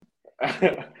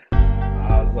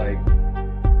I was like,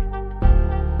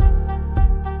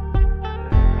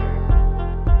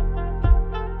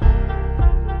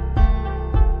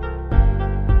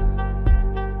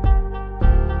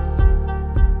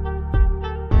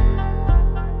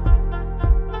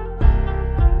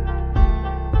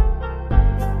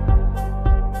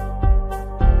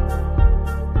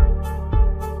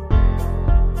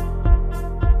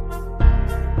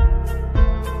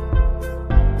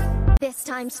 This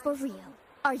time's for real.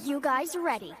 Are you guys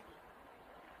ready?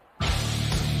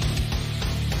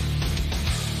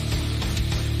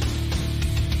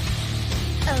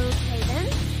 Okay then,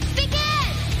 begin!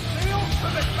 The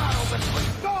ultimate battle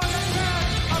between God and man!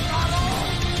 A battle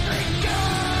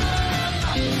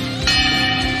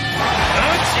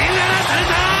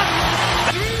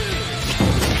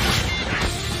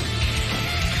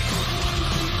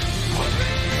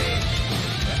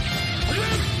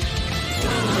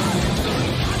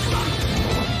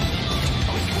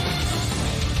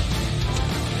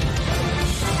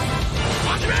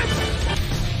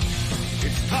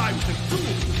It's time to duel!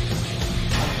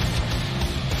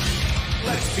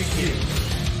 Let's begin!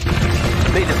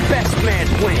 May the best man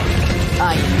win.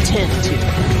 I intend to.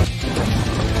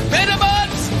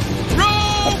 Venomous!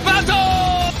 Through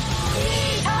battle!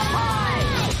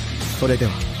 それで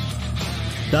は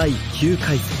第9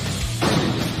回戦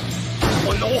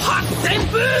この発旋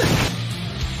部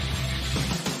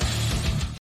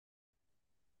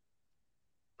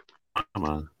Come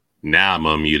on. Now I'm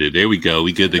unmuted. There we go.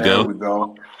 We good to go? There we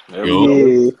go. There Yo.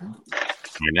 we go.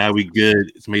 And now we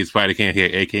good. It's me, Spider Can here,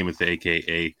 aka Mr.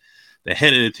 AKA the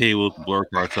head of the table, Blerd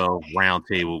Cartel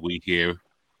Roundtable. We here.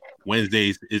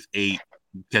 Wednesdays is 8.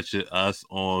 Catch us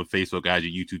on Facebook,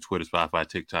 IG, YouTube, Twitter, Spotify,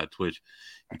 TikTok, Twitch.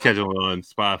 You catch it on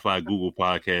Spotify, Google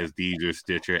Podcasts, Deezer,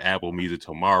 Stitcher, Apple Music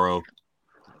tomorrow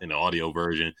in the audio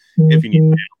version. If you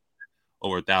need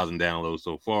over 1,000 downloads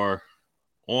so far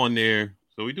on there.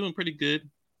 So we're doing pretty good.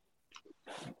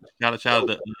 Shout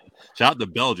out to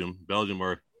Belgium. Belgium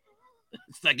are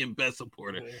second best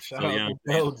supporter. Shout out to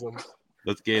Belgium.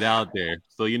 Let's get out there.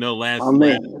 So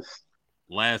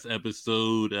last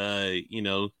episode, got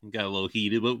a little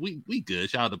heated, but we good.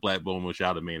 Shout out to Black Bowman,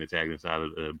 shout out to Man Attack, shout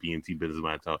out to BNT Business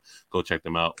Mind Talk. Go check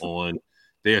them out on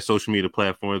their social media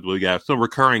platforms. We got some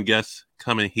recurring guests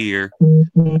coming here.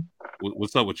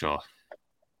 What's up with y'all?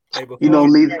 Hey, You know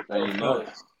me.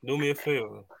 Do me a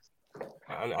favor.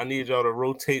 I need y'all to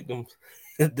rotate them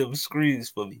them screens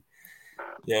for me.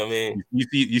 Yeah, man.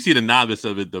 You see the novice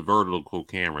of it, the vertical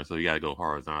camera, so you gotta go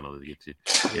horizontal to get you.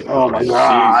 Oh my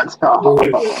God!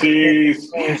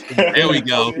 There we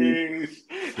go.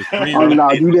 I would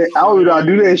not do that. I would not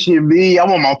do that shit, B.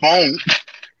 I'm on my phone.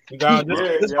 You got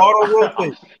just auto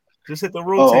rotate. Just hit the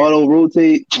rotate. Auto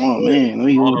rotate. Oh man,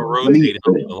 Auto rotate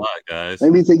helps a lot, guys.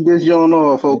 Let me take this joint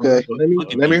off, okay? Let me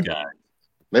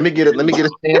get it. Let me get a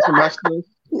stand for my stuff.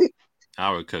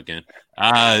 Howard cooking.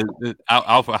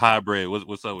 Alpha Hybrid.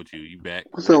 What's up with you? You back?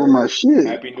 What's up with my shit?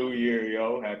 Happy New Year,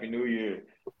 yo. Happy New Year.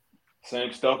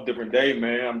 Same stuff, different day,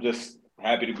 man. I'm just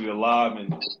happy to be alive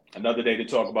and another day to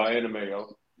talk about anime,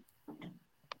 yo.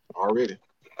 Already.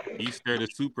 Easter the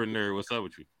super nerd. What's up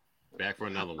with you? Back for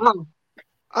another one.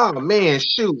 Oh man,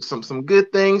 shoot. Some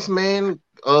good things, man.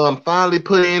 Finally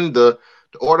put in the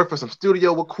order for some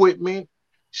studio equipment.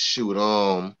 Shoot,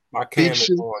 my camera's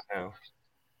going now.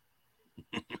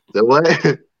 The what?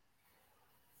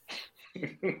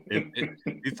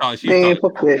 Man,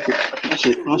 fuck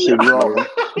that. My shit drawing.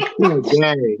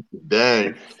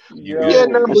 Dang. Yeah,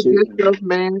 no, but good stuff,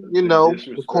 man. You know,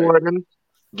 recording,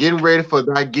 getting ready for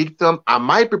that geekdom. I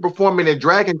might be performing at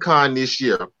Dragon Con this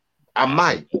year. I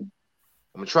might. I'm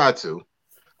gonna try to.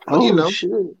 But,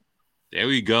 shit. There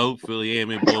we go. Philly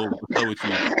Ammon Bowl. What's up with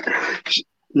you?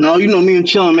 No, me and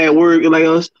chilling at work. Like I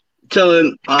was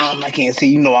telling, I can't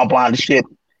see. I'm blind as shit.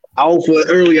 I was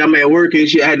early. I'm at work and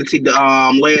shit. I had to take the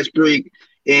last break.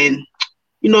 And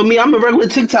me, I'm a regular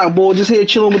TikTok boy, just here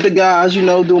chilling with the guys.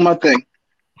 Doing my thing.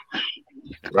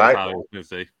 Right. Hollywood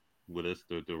Sensei with us,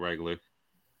 the regular.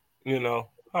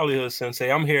 Hollywood Sensei.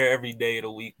 I'm here every day of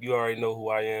the week. You already know who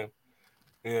I am.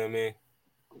 You know what I mean?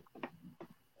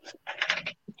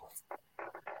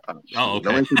 Oh, okay.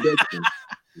 No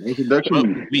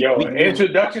introduction.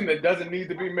 Introduction that doesn't need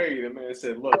to be made. The man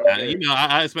said, "Look,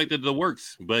 I expected the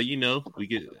works, but we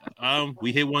get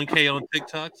we hit 1K on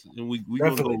TikToks, and we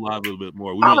gonna go live a little bit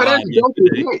more. We went live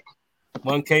yesterday.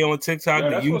 1K on TikTok.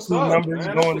 The YouTube numbers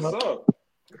going up.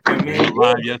 We went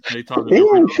live yesterday talking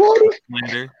about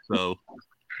Blender, so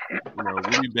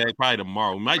we'll be back probably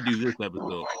tomorrow. We might do this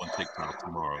episode on TikTok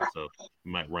tomorrow, so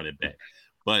we might run it back.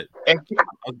 But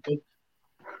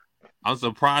I'm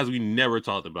surprised we never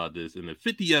talked about this in the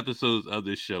 50 episodes of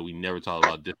this show. We never talked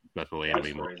about disrespectful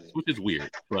anime moments, which is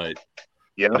weird. But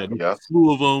there's a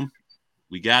slew of them.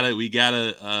 We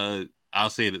gotta. I'll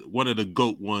say that one of the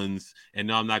GOAT ones, and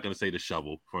no, I'm not gonna say the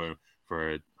shovel for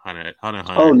Hunter.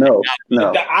 Oh no.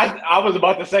 I was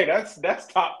about to say that's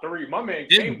top 3. My man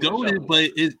came it's goated, but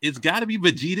it's got to be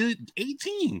Vegeta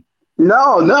 18.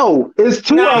 No, it's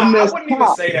 2 of them. I wouldn't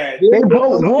even say that. They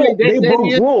both rule.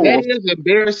 That is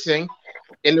embarrassing,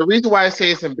 and the reason why I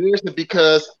say it's embarrassing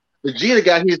because Vegeta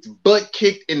got his butt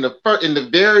kicked in the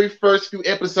very first few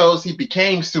episodes he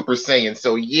became Super Saiyan.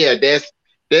 So yeah,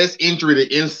 that's injury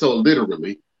to insult,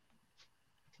 literally.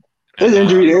 His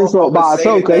injury to insult by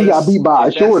itself because he got beat by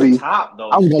a shorty. I'm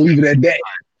gonna leave it at that.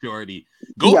 Shorty,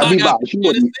 He got beat by a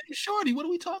shorty. Shorty, what are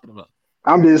we talking about?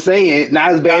 I'm just saying,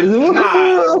 not as bad as hold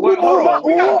on. We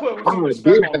gotta put some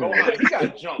respect on Gohan. He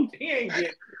got jumped. He ain't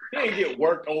get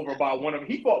worked over by one of them.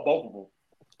 He fought both of them.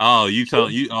 Oh,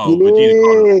 Vegeta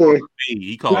called him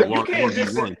he called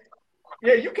one.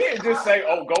 Yeah, you can't just say,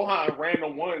 "Oh, Gohan ran the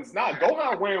ones." Nah,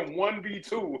 Gohan ran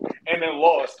 1v2 and then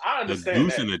lost. I understand the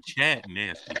goose that. in the chat,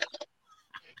 nasty.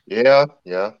 Yeah.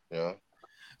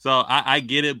 So I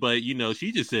get it, but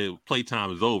she just said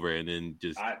playtime is over, and then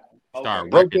just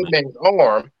started broke that man's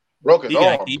arm. Broke his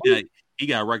arm. He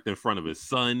got wrecked in front of his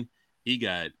son. He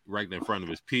got wrecked in front of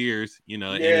his peers. And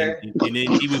then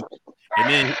he was, and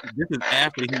then this is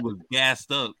after he was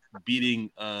gassed up,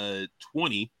 beating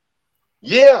 20.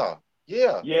 Yeah.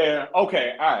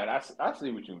 Okay. All right. I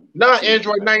see what you mean. Not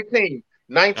Android 19.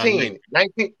 19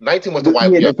 was the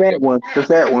white one. The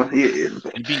fat one. Yeah.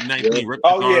 He beat 19.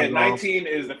 Yeah. 19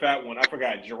 is the fat one. I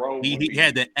forgot. Jerome. He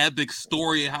had the epic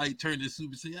story of how he turned to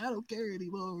Super Saiyan. I don't care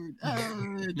anymore.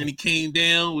 And then he came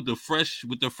down with the fresh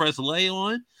lay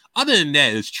on. Other than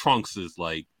that, his Trunks is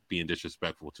like being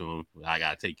disrespectful to him. I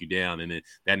gotta take you down, and then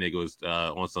that nigga was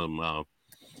on some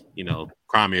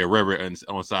Crimea River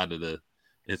on side of the.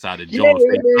 Inside the joint, is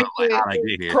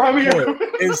 18?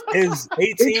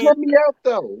 It tripped me out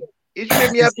though. It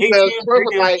tripped me out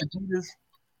because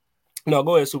no,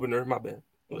 go ahead, Super Nerd. My bad.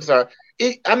 I'm sorry.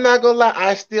 I'm not gonna lie.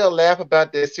 I still laugh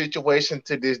about that situation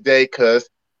to this day because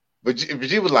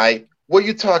Vegeta was like, "What are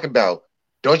you talking about?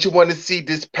 Don't you want to see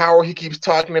this power he keeps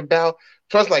talking about?"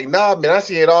 Trump's like, "Nah, man, I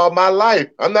see it all my life.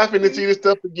 I'm not finna see this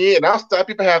stuff again. I'll stop.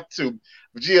 People have to."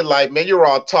 Vegeta like, "Man, you're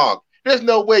all talk. There's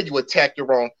no way you attack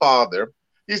your own father."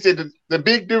 He said, the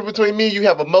big difference between me and you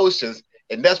have emotions,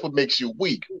 and that's what makes you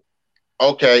weak.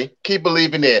 Okay, keep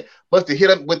believing that. Must have hit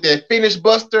him with that finish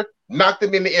buster, knocked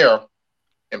him in the air.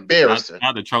 Embarrassing.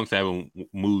 Not the Trunks having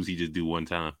moves he just do one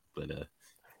time, but I'm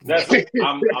not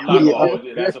gonna hold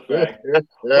it. That's a fact. But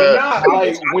nah,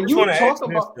 like when you talk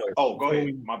about, go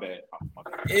ahead. My bad.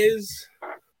 Is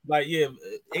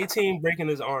 18 breaking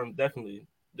his arm definitely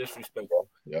disrespectful.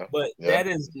 Yeah, but that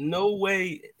is no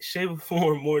way, shape, or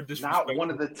form more disrespectful. Not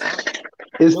one of the time.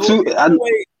 It's no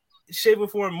way, shape, or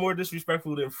form more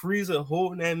disrespectful than Frieza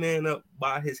holding that man up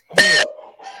by his hand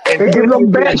and giving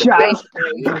him back shots.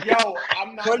 Yo,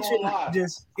 I'm not gonna lie.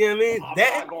 Just I'm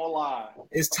not gonna lie.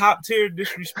 Is top tier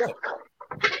disrespect.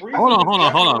 Hold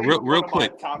on, real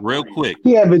quick.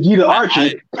 He had Vegeta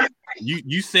arching.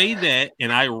 You say that,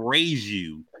 and I raise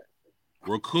you.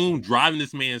 Raccoon driving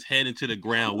this man's head into the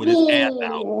ground with his ass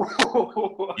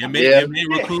out. Your man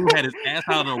Raccoon had his ass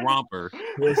out in a romper.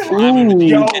 The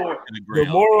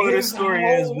moral of the story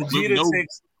is Vegeta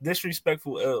takes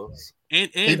disrespectful L's.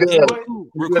 And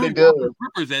Raccoon does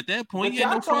rippers at that point.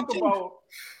 Y'all talking about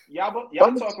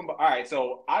all right,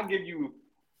 so I'll give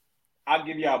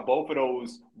y'all both of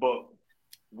those, but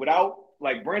without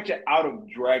branching out of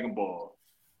Dragon Ball.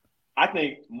 I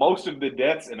think most of the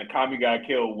deaths in the Kami got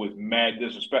killed was mad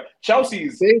disrespect.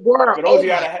 Chelsea's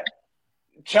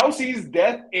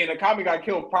death in a Kami got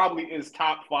killed probably is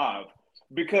top 5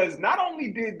 because not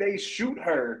only did they shoot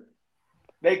her,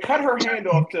 they cut her hand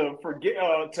off to put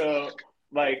on the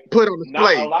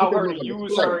not allow her to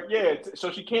use her so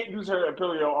she can't use her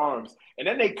Imperial arms, and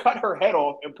then they cut her head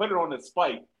off and put it on the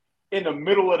spike in the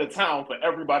middle of the town for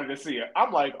everybody to see it.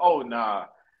 I'm like, oh nah,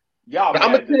 y'all.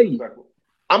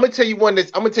 I'm gonna tell you one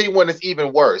that's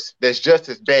even worse. That's just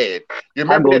as bad. You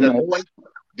remember that annoying?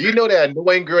 Do you know that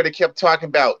annoying girl that kept talking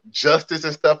about justice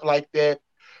and stuff like that?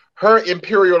 Her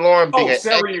Imperial arm being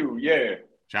Seryu, yeah.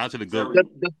 Shout out to the good.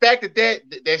 The fact that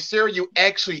Seryu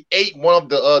actually ate one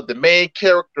of the main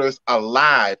characters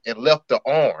alive and left the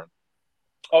arm.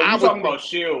 Oh, you talking about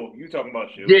Shield?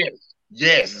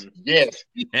 Yes.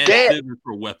 That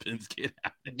for weapons. Get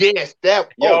out. Yes, that.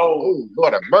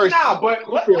 Lord have mercy. Nah, but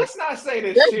let's not say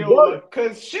that Shield,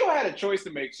 because Shield had a choice to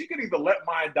make. She could either let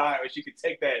mine die, or she could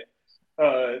take that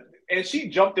And she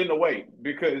jumped in the way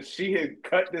because she had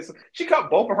cut this. She cut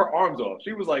both of her arms off.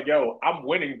 She was like, "Yo, I'm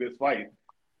winning this fight."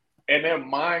 And then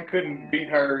mine couldn't beat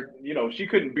her. You know, she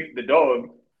couldn't beat the dog.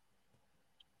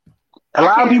 A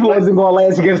lot of people wasn't going to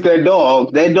last against that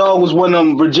dog. That dog was one of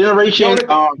them regeneration,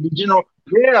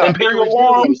 Imperial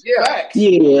Arms.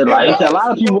 Yeah, like a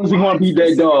lot of people wasn't going to beat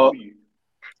that dog.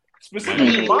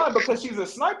 Specifically mine because she's a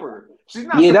sniper. She's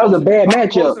not. Yeah, that was a bad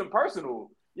matchup. And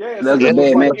personal. Yeah, that was a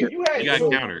bad matchup. You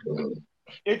got countered.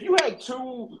 If you had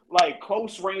two like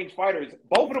close range fighters,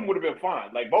 both of them would have been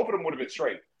fine. Like both of them would have been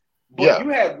straight. But you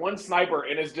had one sniper,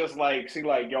 and it's just like she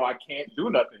like, yo, I can't do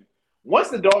nothing. Once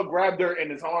the dog grabbed her in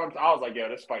his arms, I was like, yo,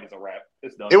 this fight is a wrap.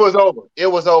 It's done. It was over. It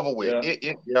was over with.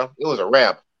 It was a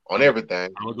wrap on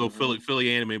everything. I'm gonna go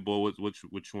Philly anime boy.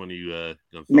 Which one are you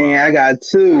gonna Man, I got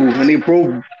two. When they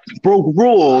broke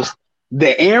rules,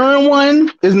 the Aaron one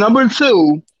is number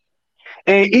 2,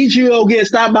 and Ichiro gets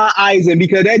stopped by Aizen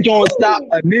because that joint stopped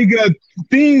a nigga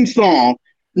theme song.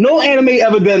 No anime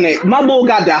ever done that. My boy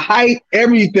got the height,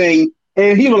 everything,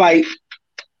 and he was like,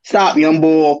 "Stop, young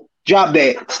boy, drop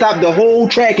that, stop the whole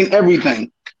track and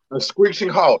everything." A screeching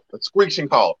halt.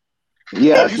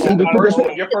 Yeah.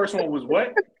 Your first one was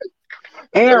what?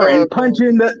 Aaron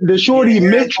punching the shorty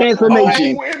mid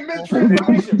transformation.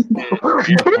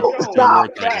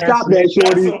 Stop that,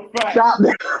 shorty. Stop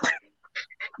that.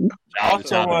 I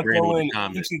also want to throw in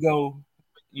Ichigo,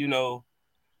 you know,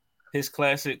 his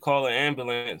classic call an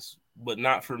ambulance, but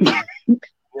not for me. You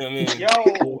know what I mean?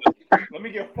 Yo, let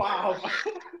me get 5.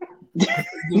 Let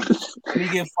me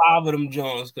get 5 of them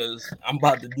Jones because I'm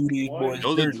about to do these boys.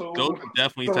 Those are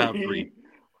definitely top 3.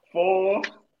 4.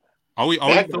 I would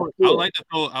like to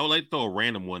throw a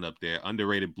random one up there.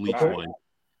 Underrated Bleach one.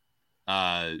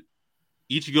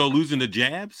 Ichigo losing the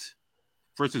jabs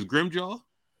versus Grimjaw.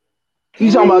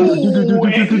 He's talking about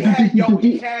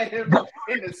he had him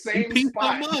in the same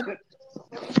spot.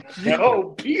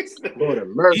 Yo, beats that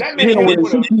man with a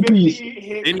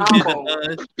 50-hit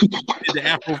combo.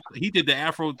 He did the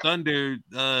Afro Thunder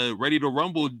Ready to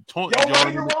Rumble taunt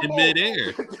John in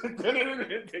midair.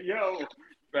 Yo,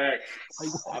 facts.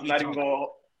 I'm not even going.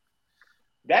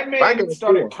 That man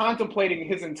started contemplating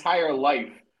his entire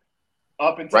life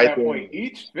up until that point.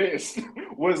 Each fist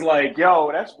was like, yo,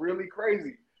 that's really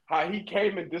crazy. How he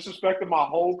came and disrespected my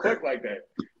whole clique like that.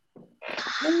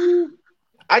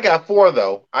 I got 4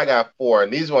 though.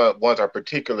 And these ones are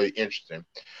particularly interesting.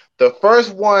 The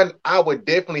first one I would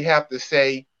definitely have to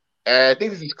say, and I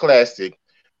think this is classic,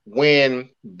 when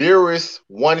Beerus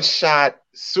one-shot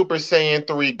Super Saiyan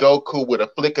 3 Goku with a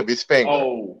flick of his finger.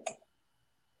 Oh,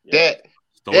 that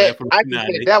was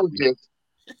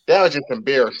just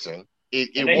embarrassing.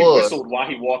 It was. He whistled while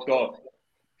he walked off.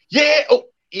 Yeah. Oh,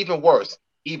 even worse.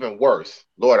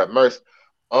 Lord have mercy.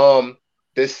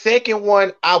 The second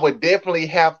one I would definitely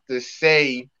have to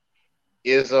say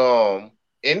is and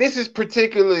this is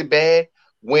particularly bad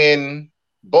when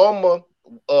Bulma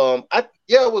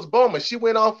it was Bulma. She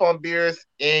went off on Beerus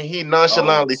and he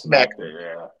nonchalantly smacked her.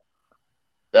 Yeah.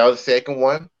 That was the second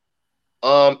one.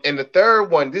 And the third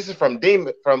one, this is from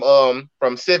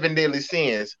Seven Deadly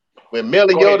Sins, when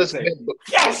Meliodas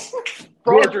yes,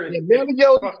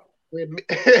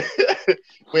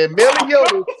 when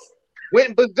Meliodas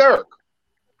went berserk,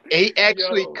 and he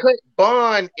actually cut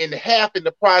Bond in half in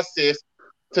the process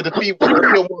to defeat kill one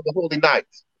of the Holy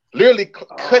Knights. Literally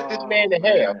cut this man in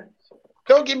half.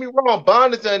 Don't get me wrong,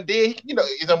 Bond is undead. You know,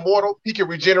 he's immortal. He can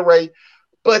regenerate,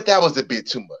 but that was a bit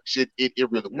too much. It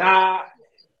really was.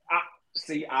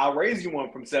 I'll raise you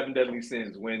one from Seven Deadly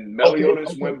Sins when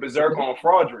Meliodas went berserk on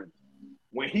Fraudrin.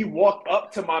 When he walked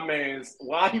up to my man's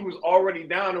while he was already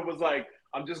down and was like,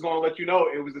 I'm just gonna let you know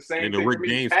it was the same thing for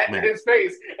me. Patting his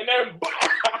face, and then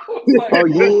like,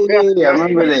 oh yeah, I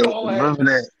remember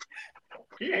that.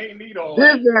 He ain't need all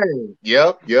that.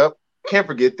 Yep. Can't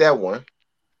forget that one.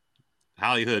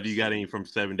 Hollywood, you got any from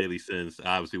Seven Deadly Sins?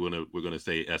 Obviously, we're gonna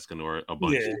say Escanor a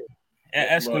bunch.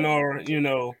 Yeah, Escanor, you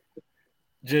know,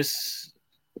 just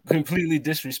completely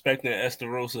disrespecting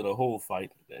Estarossa the whole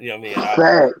fight. You know what I mean?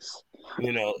 Facts.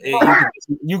 You know,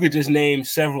 you could just name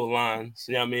several lines.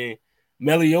 You know what I mean?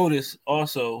 Meliodas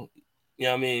also, you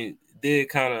know what I mean, did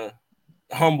kind of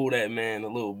humble that man a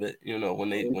little bit, you know, when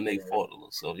they fought a little.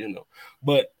 So, you know.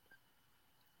 But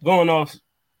going off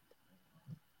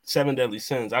Seven Deadly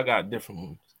Sins, I got different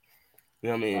ones. You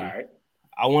know what I mean? Right.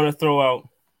 I want to throw out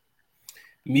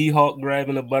Mihawk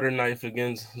grabbing a butter knife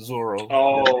against Zoro.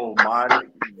 Oh, my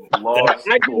Lord.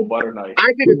 Butter knife.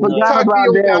 I did forgot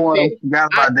about that one.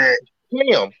 Forgot about that.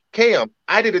 Cam,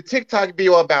 I did a TikTok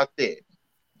video about that.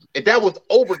 And that was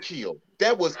overkill.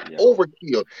 That was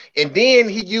overkill. And then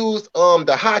he used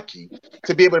the hockey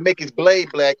to be able to make his blade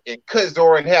black and cut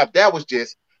Zoro in half. That was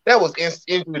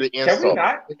injury to insult. Can we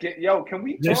not? Can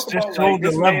we talk about like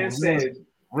this man said?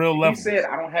 Real level. He said,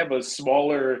 "I don't have a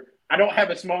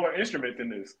smaller instrument than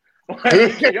this."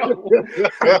 Like,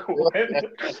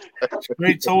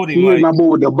 Straight told him, like, my boy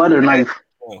with the butter knife.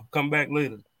 Come back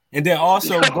later. And then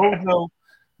also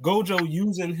Gojo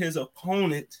using his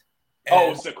opponent.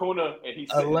 Sakuna, and he's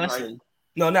a lesson. Right?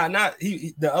 No, not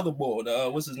he. The other boy.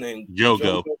 What's his name?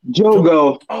 Jogo.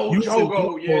 Jogo.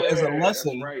 Yeah, as a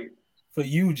lesson for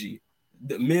Yuji.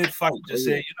 The mid fight, just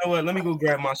said, you know what? Let me go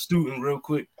grab my student real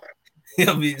quick.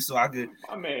 So I could.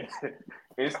 My man,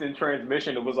 instant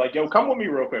transmission. It was like, yo, come with me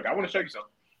real quick. I want to show you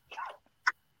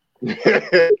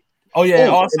something. Oh yeah.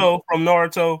 Also from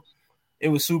Naruto, it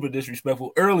was super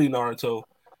disrespectful. Early Naruto,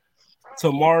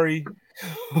 Tamari.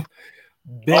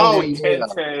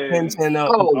 10-10 up.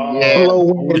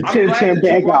 Blowing the 10-10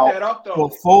 back out.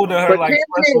 Folded her like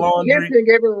fresh laundry. 10-10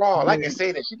 gave her wrong. I can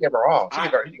say that she gave her wrong.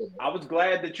 I was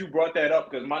glad that you brought that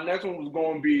up because my next one was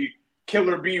going to be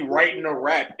Killer B writing a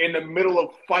rap in the middle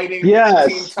of fighting.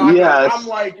 Yes. I'm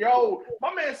like, yo,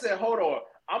 my man said, hold on.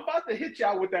 I'm about to hit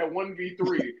y'all with that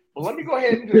 1v3, but let me go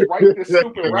ahead and just write this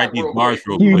stupid rap real quick.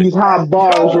 Use these hot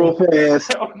bars real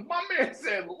fast. My man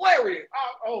said, Larry,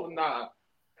 nah.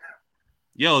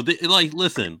 Yo,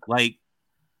 listen,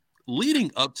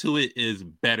 leading up to it is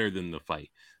better than the fight.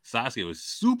 Sasuke was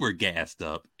super gassed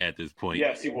up at this point.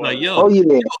 Yes, he was. Like,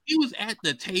 he was at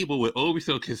the table with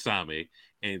Obito Kisame,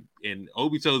 and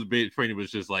Obito's big friend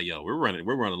was just like, yo, we're running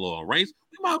low on ranks.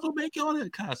 We might as well make y'all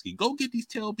that Akatsuki. Go get these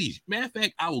tail beasts. Matter of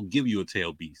fact, I will give you a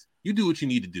tail beast. You do what you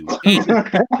need to do.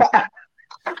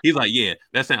 He's like, yeah,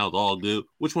 that sounds all good.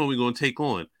 Which one are we going to take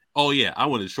on? Oh, yeah, I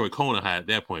want to destroy Konoha at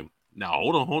that point. Now,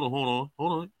 hold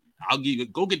on. I'll give you,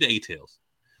 go get the A-Tails.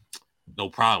 No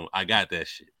problem. I got that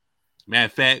shit. Matter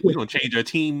of fact, we're going to change our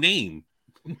team name.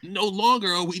 No longer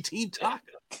are we Team Taka.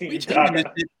 We changing this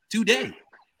shit today.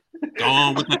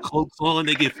 Gone with the cloaks on.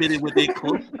 They get fitted with their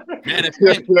cloaks. Matter of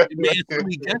fact, the man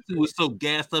Sumigetsu was so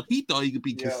gassed up, he thought he could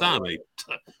be Kisame.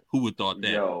 Who would thought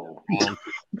that? So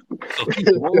he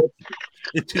rolled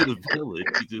into the village.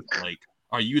 He's just like,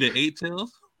 are you the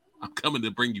A-Tails? I'm coming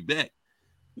to bring you back.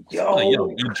 Yo,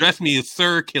 you dress me as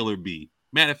Sir Killer B.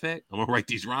 Matter of fact, I'm gonna write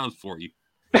these rhymes for you.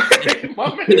 Also,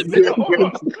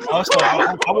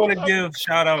 I want to give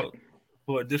shout out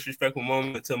for a disrespectful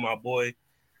moment to my boy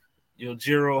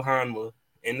Yojiro Hanma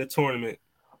in the tournament.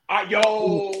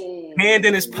 Hand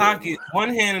in his pocket,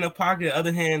 one hand in the pocket, the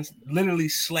other hand literally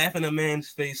slapping a man's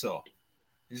face off.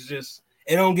 It's just,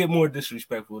 it don't get more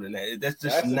disrespectful than that. That's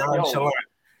just nonchalant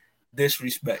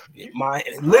disrespect.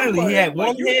 Literally, he had one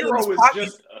hand in his pocket.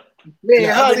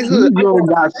 Man, Holly Hood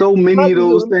got so many of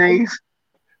those things.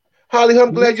 Holly,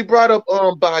 I'm glad you brought up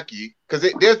Baki,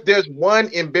 because there's one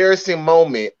embarrassing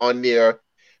moment on there.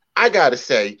 I gotta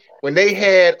say, when they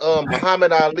had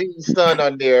Muhammad Ali's son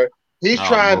on there, he's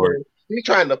trying to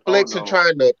flex and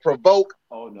trying to provoke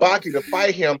Baki to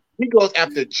fight him. He goes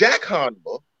after Jack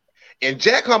Hanma, and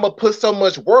Jack Hanma puts so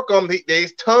much work on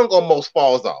his tongue almost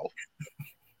falls off.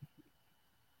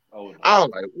 I'm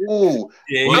like, ooh.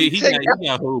 Yeah, well, he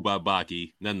got hold by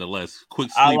Baki, nonetheless. Quick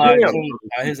sleep.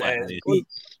 His ass.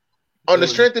 On the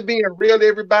strength of being real to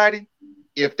everybody,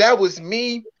 if that was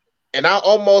me and I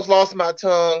almost lost my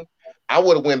tongue, I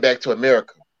would have went back to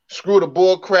America. Screw the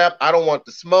bull crap. I don't want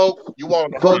the smoke. You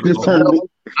want the fuck this turn? I would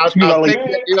have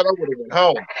went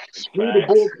home. Screw the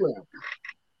bull crap.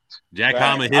 Jack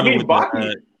Hanma hit him with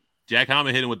the Jack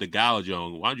Hanma hit him with the gouge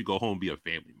on. Why don't you go home and be a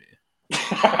family man?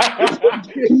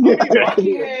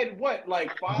 He had what,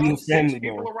 like 5, 6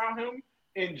 people around him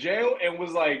in jail, and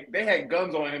was like, they had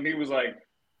guns on him. He was like,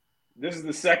 this is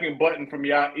the second button from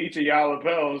each of y'all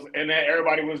lapels, and then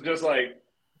everybody was just like,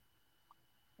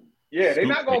 yeah, they're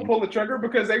not gonna pull the trigger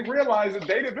because they realize that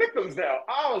they the victims now.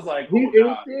 I was like, he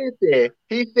said that.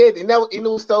 He said, and it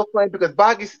was so funny because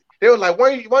Baki, they were like,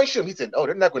 why are you shooting? He said, oh,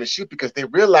 they're not going to shoot because they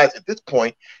realize at this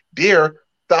point they're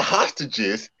the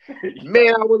hostages.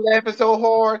 Man, I was laughing so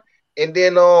hard. And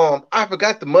then I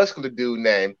forgot the muscular dude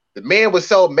name. The man was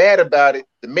so mad about it.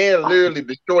 The man literally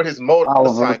destroyed his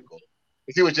motorcycle.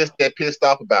 He was just that pissed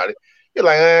off about it. You're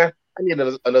like, I need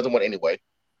another one anyway.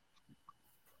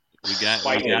 We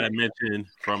gotta mention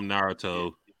from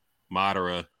Naruto,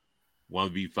 Madara,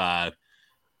 1v5.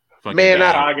 Man,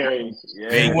 Kage.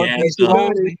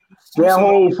 That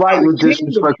whole fight was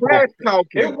disrespectful.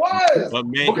 It was. But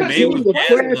May was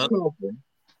gassed up.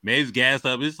 May's gassed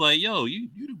up. It's like, yo, you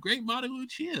the great Madara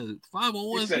Uchiha.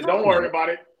 5-on-1. He said, don't worry about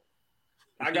it.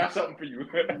 I got something for you.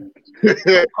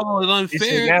 Oh, it's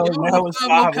unfair. Now it's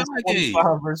 5. It's Kage.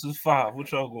 25 versus 5.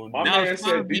 What y'all going to do? My man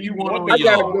said, "Do you want I the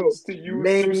gotta clones to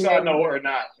use Susanoo or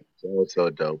not?" So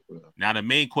dope, bro. Now the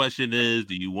main question is,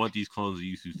 do you want these clones to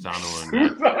use Susanoo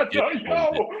or not? Yo,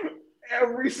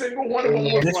 every single one of them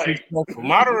was like,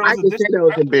 I just said that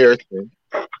was embarrassing,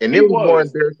 and it was more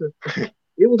embarrassing.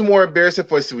 It was more embarrassing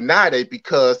for Tsunade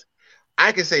because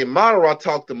I can say Madara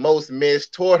talked the most mess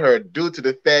toward her due to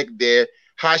the fact that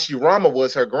Hashirama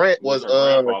was her grandfather.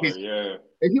 Yeah.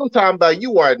 And he was talking about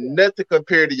you are nothing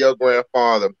compared to your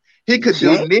grandfather. He could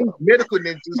do medical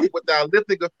ninjutsu without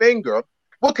lifting a finger.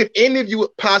 What could any of you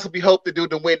possibly hope to do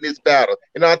to win this battle?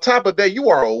 And on top of that, you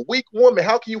are a weak woman.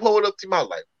 How can you hold up to my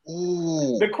life?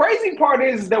 Ooh. The crazy part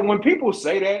is that when people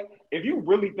say that, if you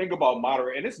really think about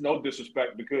Madara, and it's no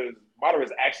disrespect because Madara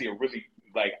is actually a really,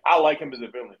 like, I like him as a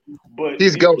villain, but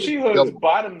He's the Uchihas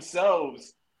by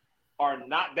themselves are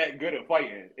not that good at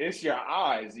fighting. It's your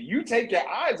eyes. You take your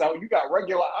eyes out, you got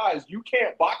regular eyes. You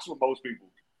can't box with most people.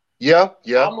 Yeah.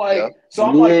 I'm like,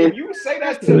 if you say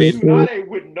that to Tsunade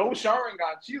with no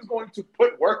Sharingan, she's going to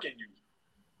put work in you.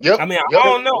 Yep. I mean, I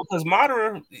don't know because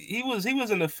Madara, he was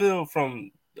in the field from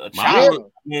a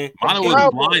child. Madara was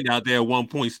blind out there at one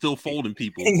point, still folding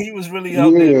people. He was really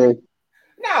out there.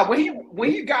 Nah,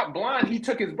 when he got blind, he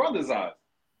took his brother's eyes.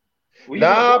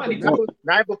 Not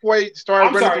before he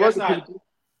started running towards people.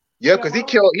 Yeah, because he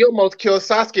almost killed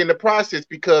Sasuke in the process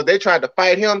because they tried to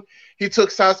fight him. He took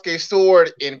Sasuke's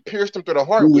sword and pierced him through the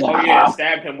heart.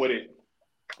 Stabbed him with it.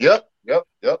 Yep.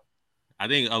 I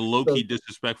think a low-key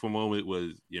disrespectful moment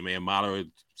was your man Madara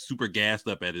super gassed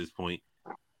up at this point.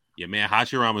 Your man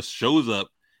Hashirama shows up.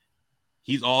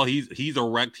 He's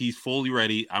erect. He's fully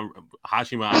ready.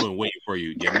 Hashirama, I've been waiting for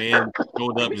you. Your man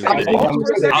showed up and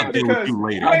said, "I'll deal with you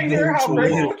later." You ain't hear how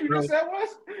crazy what you just said was?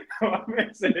 My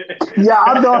man said, yeah,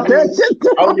 I thought that shit.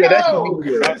 Oh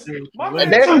yeah, that's my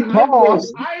man. I didn't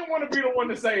want to be the one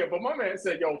to say it, but my man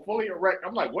said, "Yo, fully erect."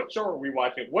 I'm like, "What show are we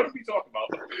watching? What are we talking about?"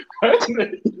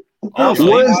 Also,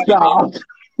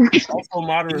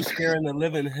 Madara scaring the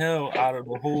living hell out of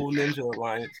the whole Ninja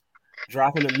Alliance,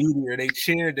 dropping a meteor. They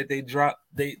cheered that they dropped.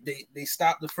 They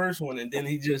stopped the first one, and then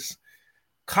he just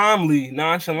calmly,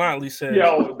 nonchalantly said,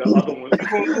 "Yo, the other one." What are you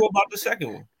gonna do about the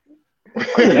second one?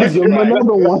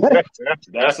 Another one.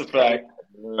 That's a fact.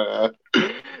 Another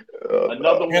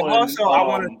one. And also, I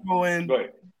want to throw in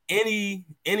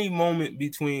any moment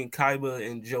between Kaiba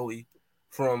and Joey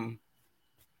from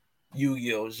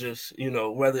Yu-Gi-Oh! Is just,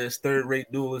 whether it's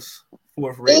third-rate duelist,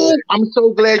 fourth-rate. Oh, I'm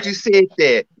so glad you said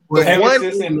that.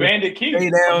 Pegasus and Bandit Keith. Stay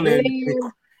down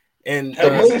and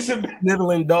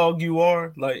nibbling dog you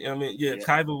are. Like, I mean,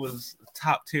 Kaiba was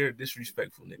top-tier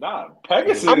disrespectful. Nigga. Nah,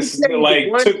 Pegasus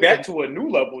took that to a new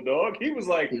level, dog. He was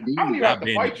like, I don't even have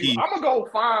to fight you. I'm going to go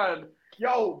find...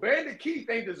 Yo, Bandit Keith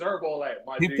ain't deserve all that,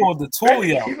 my dude. He pulled the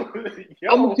Tully out. I'm going to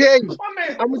tell you.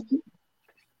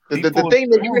 The thing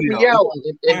that tripped me out,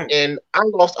 and I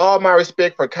lost all my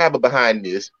respect for Kaiba behind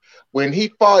this, when he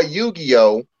fought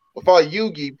Yugi,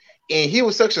 and he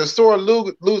was such a sore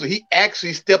loser, he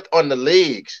actually stepped on the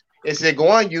legs and said, "Go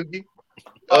on, Yugi,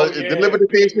 deliver the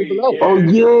patient below." Oh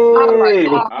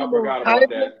yeah, I forgot about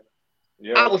that.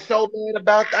 Yeah. I was so mad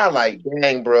about that. I'm like,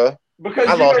 dang, bro. Because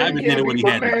I you can't be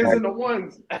my man's in the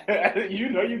ones.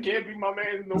 You can't be my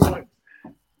man in the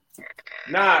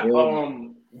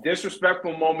ones.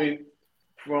 Disrespectful moment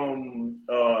from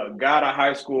God of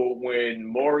High School when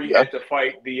Mori had to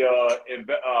fight the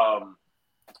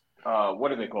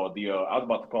what are they called? I was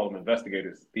about to call them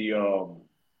investigators. The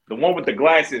one with the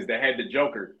glasses that had the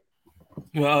Joker.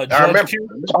 I remember.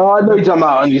 Oh, I know you're talking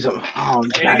about. And he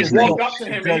walked up to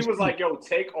him and he was like, "Yo,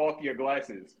 take off your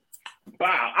glasses."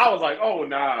 Wow. I was like, "Oh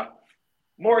nah,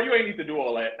 Mori, you ain't need to do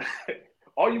all that.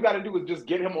 All you got to do is just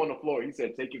get him on the floor." He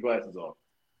said, "Take your glasses off."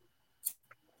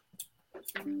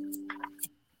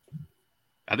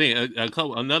 I think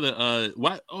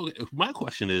my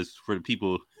question is for the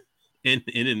people in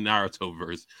the Naruto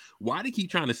verse, why they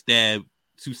keep trying to stab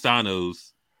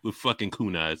Susanos with fucking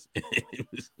kunais?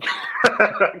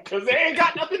 Because they ain't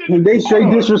got nothing to do. They straight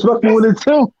disrespectful with it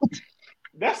too.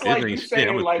 That's like you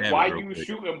saying, like, why you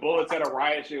shooting bullets at a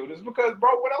riot shield? It's because,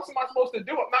 bro, what else am I supposed to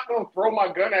do? I'm not gonna throw my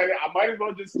gun at it. I might as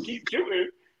well just keep shooting.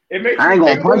 It makes I ain't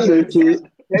gonna punch that kid.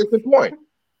 That's the point.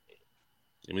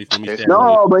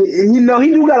 No, but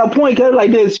he do got a point. Cause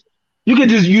like this, you could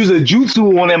just use a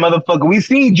jutsu on that motherfucker. We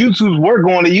seen jutsus work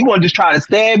on it. You want to just try to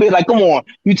stab it? Like, come on.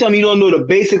 You tell me you don't know the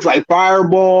basics like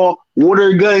fireball,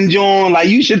 water gun, John. Like,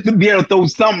 you should be able to throw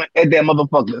something at that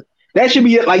motherfucker. That should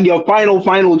be like your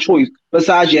final choice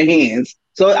besides your hands.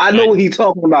 So I know what he's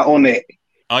talking about on that.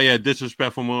 Oh yeah,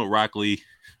 disrespectful moment, Rock Lee.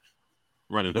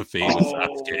 running the fade with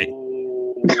Sasuke.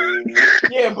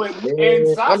 Yeah, but and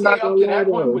Sasuke up to that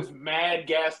point was mad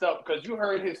gassed up because you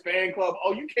heard his fan club.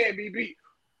 Oh, you can't be beat.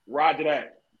 Roger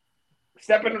that.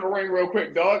 Step into the ring real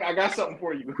quick, dog. I got something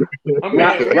for you.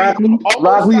 Rock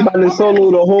Lee about to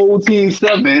solo the whole team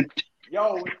 7.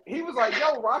 Yo, he was like,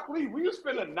 yo, Rock Lee, we was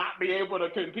finna not be able to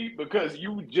compete because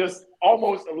you just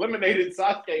almost eliminated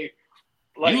Sasuke.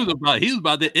 Like, he was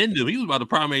about to end him. He was about to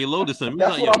primary Lotus him.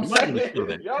 That's like, what I'm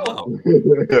saying. Yo.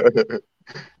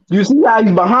 You see how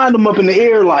he's behind him up in the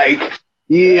air, like,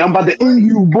 yeah, I'm about to end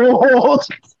you, boys.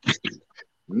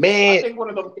 Man, I think one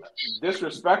of the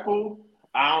disrespectful.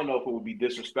 I don't know if it would be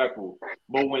disrespectful,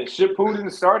 but when Shippuden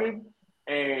started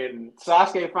and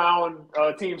Sasuke found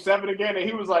Team 7 again, and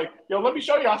he was like, yo, let me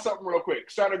show y'all something real quick.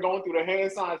 Started going through the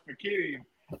hand signs for kidding,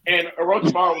 and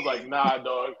Orochimaru was like, nah,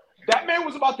 dog. That man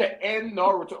was about to end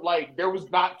Naruto. Like, there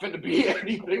was not finna be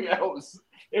anything else.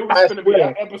 It was finna be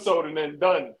an episode and then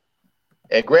done.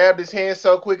 And grabbed his hand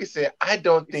so quick and said, I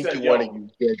don't think you want to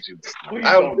use Genjutsu.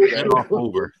 I don't get off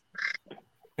over.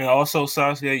 And also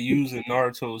Sasuke using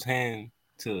Naruto's hand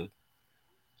to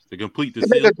complete the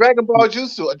seal. A Dragon Ball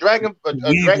Jutsu, a Dragon Blade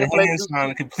Jutsu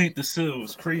to complete the seal. It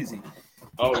was crazy.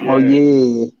 Oh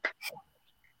yeah.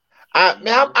 I'm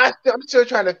still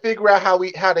trying to figure out how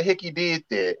the heck he did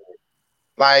that.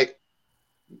 Like,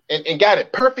 and got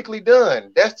it perfectly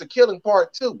done. That's the killing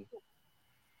part too.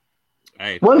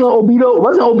 Hey. Wasn't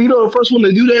Obito the first one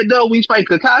to do that though? We fight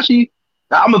Kakashi.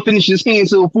 I'm gonna finish this hand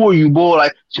seal for you, boy.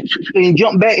 Like, and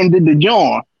jump back and did the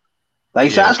John.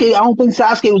 Like Sasuke, I don't think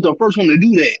Sasuke was the first one to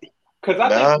do that. Because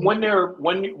I think when they're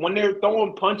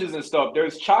throwing punches and stuff,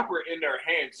 there's chakra in their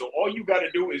hands. So all you got to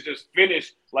do is just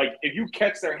finish. Like, if you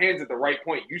catch their hands at the right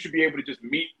point, you should be able to just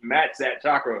match that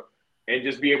chakra and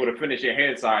just be able to finish your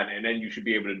hand side, and then you should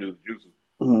be able to do the jutsu.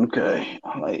 Okay.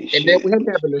 And then with him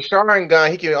having the Sharingan,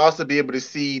 he can also be able to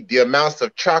see the amounts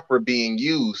of chakra being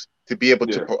used to be able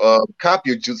to copy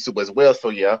your jutsu as well. So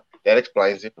yeah, that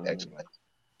explains it.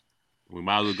 We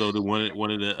might as well go to one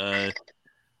of the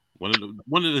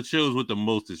shows with the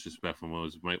most disrespectful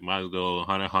ones. Might as well go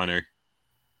Hunter x Hunter.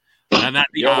 Not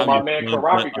the my man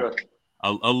Karapika.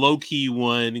 A low key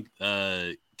one.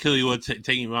 Killua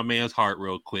taking my man's heart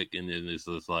real quick, and then it's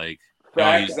just like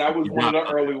facts. That was one of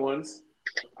the early ones.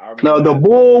 No, the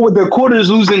bull with the quarters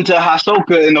losing to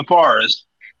Hisoka in the forest.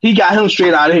 He got him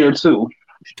straight out of here too.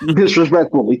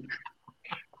 Disrespectfully.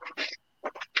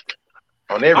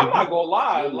 I'm not gonna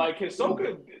lie, like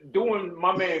Hisoka doing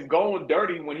my man going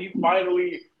dirty when he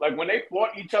finally, like when they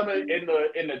fought each other in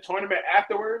the tournament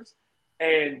afterwards,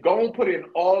 and Gon put in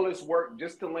all this work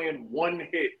just to land one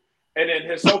hit, and then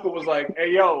Hisoka was like,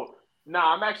 "Hey yo,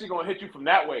 nah, I'm actually gonna hit you from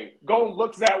that way." Gon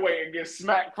looks that way and gets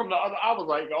smacked from the other. I was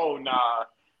like, "Oh nah,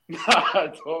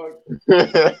 dog."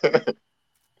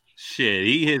 Shit,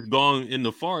 he has gone in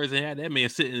the forest and had that man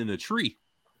sitting in a tree.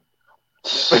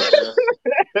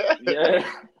 Yeah.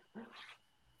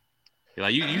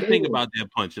 Like you think about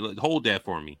that punch. Hold that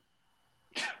for me.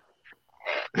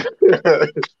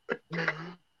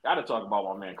 Gotta talk about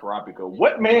my man Karapika.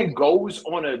 What man goes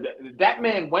on that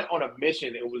man went on a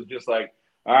mission. It was just like,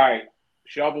 all right,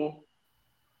 shovel.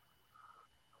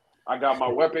 I got my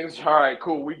weapons. All right,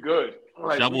 cool, we good.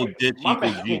 Like, shovel ditch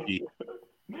equals GG.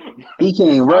 He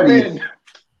came ready.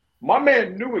 My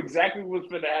man knew exactly what was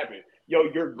going to happen. Yo,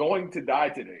 you're going to die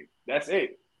today. That's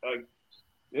it.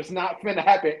 It's not going to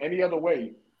happen any other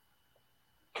way.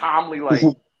 Calmly, like.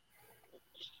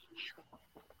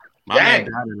 My man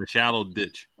died in a shallow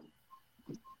ditch.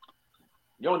 You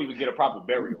don't even get a proper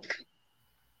burial.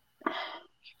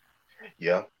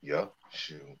 Yeah.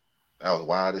 Shoot. That was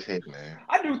wild as heck, man.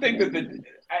 I do think that and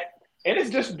it's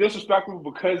just disrespectful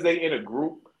because they in a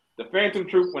group. The Phantom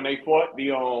Troop, when they fought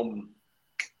the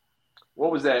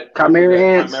what was that? Chimera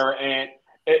Ants. Chimera Ant.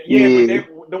 Yeah,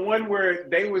 but the one where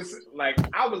they was like,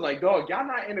 I was like, dog, y'all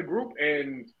not in a group,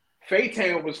 and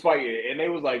Feitan was fighting, and they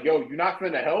was like, yo, you not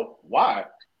finna help? Why?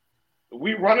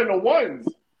 We running the ones.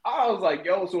 I was like,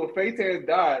 yo, so if Feitan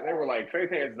died, they were like,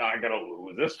 Feitan's not gonna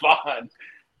lose. It's fine.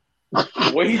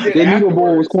 What he did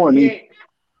afterwards, was corny.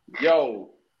 Yo,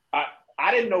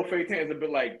 I didn't know Feitan's a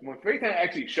bit like when Feitan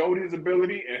actually showed his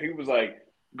ability, and he was like,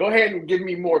 go ahead and give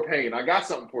me more pain. I got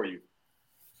something for you.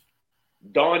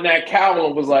 Donned that cowl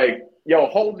and was like, yo,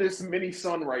 hold this mini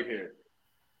sun right here.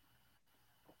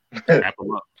 Wrap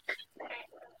him up.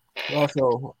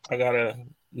 Also, I got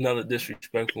another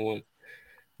disrespectful one.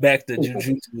 Back to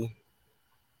Jujutsu.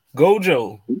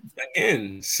 Gojo,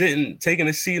 again, taking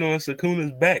a seat on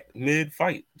Sukuna's back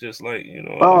mid-fight. Just like, you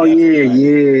know. Oh,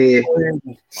 yeah.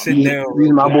 Sit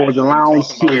down. My boy's a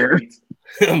lounge chair.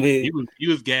 I mean, he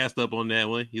was gassed up on that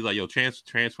one. He's like, yo,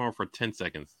 transform for 10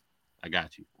 seconds. I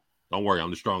got you. Don't worry, I'm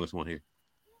the strongest one here.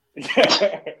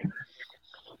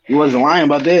 He wasn't lying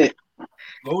about that.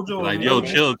 Gojo, like, yo,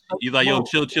 chill. He's like, yo,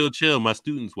 chill. My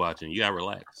students watching. You gotta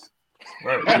relax.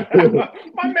 Right.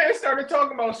 My man started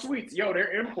talking about sweets. Yo,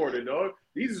 they're imported, dog.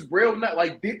 These is real nut.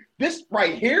 Like this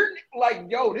right here. Like,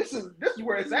 yo, this is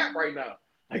where it's at right now.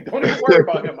 Like, don't even worry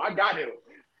about him. I got him.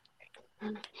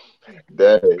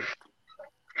 Dang.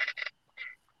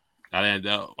 And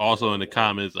also in the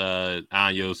comments,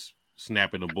 Anyo's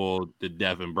snapping the bull to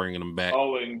death and bringing him back.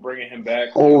 Oh, and bringing him back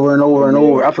over and over and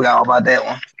over. I forgot all about that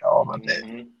one.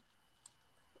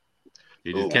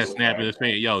 He just kept snapping his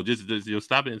finger. Yo, just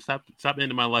stop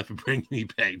into my life and bring me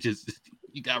back. Just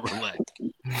you got to relax.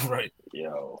 Right.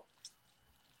 Yo.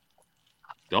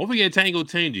 Don't forget Tango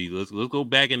Tenji. Let's go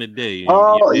back in the day.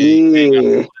 Oh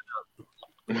yeah.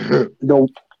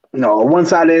 No, one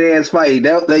sided ass fight.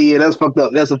 That's fucked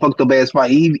up. That's a fucked up ass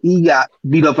fight. He got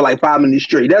beat up for like 5 minutes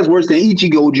straight. That's worse than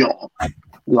Ichigo John.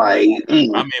 Like my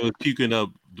man was puking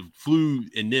up the fluid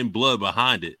and then blood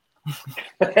behind it.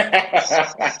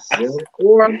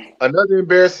 Or another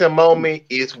embarrassing moment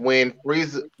is when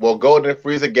Golden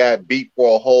Frieza got beat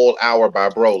for a whole hour by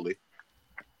Broly.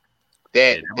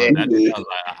 I would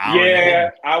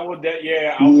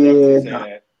definitely say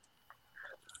that.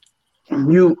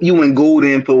 You went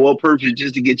golden for what purpose?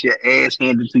 Just to get your ass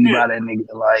handed to you by that nigga.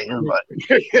 Like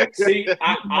see,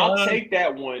 I'll take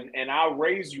that one and I'll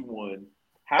raise you one.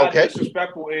 How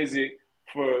disrespectful is it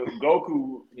for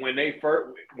Goku when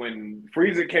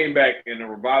Frieza came back in the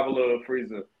revival of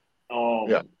Frieza?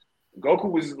 Goku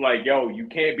was like, "Yo, you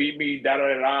can't beat me," da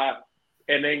da da,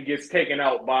 and then gets taken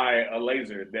out by a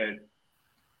laser that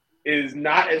is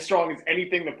not as strong as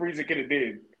anything that Frieza could have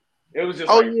did. It was just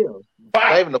not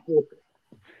even the full.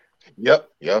 Yep.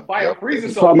 By a Frieza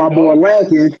soldier. Saw my boy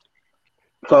lacking.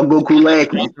 Saw Goku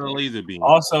lacking.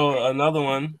 Also, another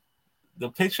one. The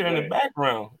picture in the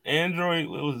background, Android.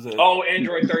 What was it? Oh,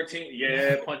 Android 13.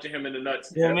 Yeah, punching him in the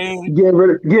nuts. You know what I mean?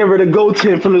 Get rid of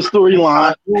Goten from the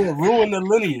storyline. Ruin the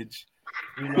lineage.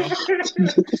 You know?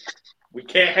 We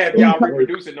can't have y'all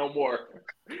reproducing no more.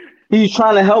 He's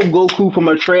trying to help Goku from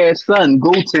a trash son,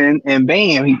 Goten, and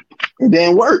bam, it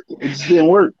didn't work. It just didn't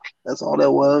work. That's all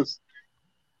that was.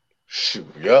 Shoot,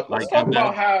 yep. Let's talk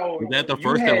about how was that the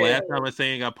first and last time I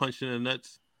saying got punched in the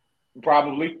nuts?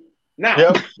 Probably.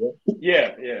 Now,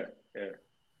 yeah.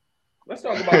 Let's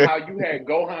talk about how you had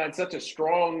Gohan such a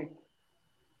strong.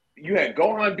 You had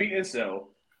Gohan beating Cell.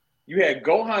 You had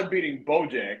Gohan beating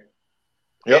Bojack.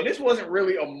 Yep. And this wasn't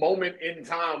really a moment in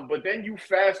time, but then you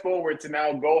fast forward to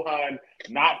now Gohan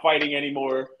not fighting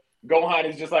anymore. Gohan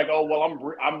is just like, oh well,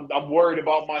 I'm worried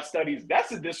about my studies.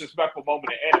 That's a disrespectful moment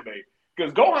in anime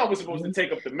because Gohan was supposed to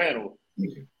take up the mantle,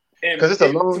 and because it's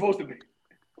supposed to be.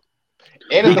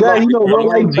 And because real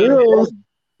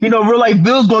life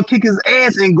Bill's gonna kick his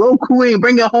ass, and Goku ain't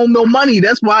bringing home no money.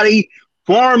 That's why they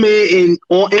farm it and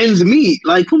on ends meet.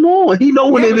 Like, come on, he know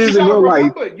what it is in real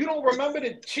life. You don't remember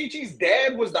that Chi-Chi's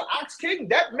dad was the Ox King?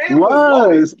 That man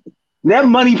was that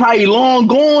money probably long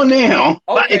gone now.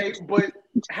 Okay, but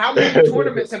how many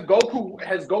tournaments has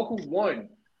Goku won?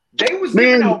 They was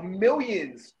giving out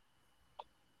millions.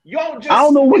 I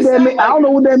don't know what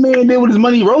that man did with his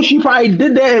money. Roshi probably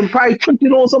did that and probably tricked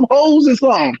it on some hoes or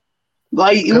something.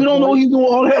 Like, we don't know he's doing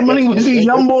all that money with his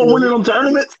young boy winning them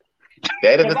tournaments.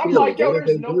 That is I'm like, yo,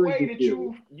 there's no way that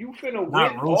you finna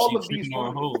win all of these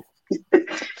tournaments.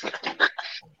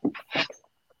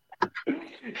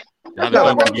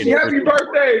 Happy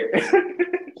birthday!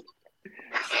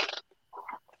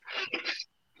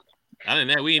 Other than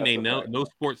that, we ain't no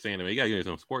sports anime. You gotta get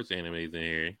some sports animes in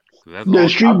here. That's the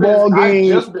street ball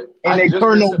game and they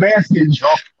Colonel baskets,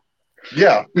 y'all.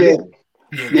 Yeah.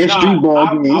 Street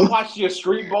ball game. I watched your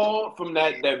street ball from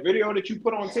that video that you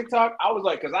put on TikTok. I was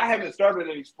like, because I haven't started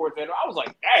any sports anime. I was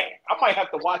like, dang, I might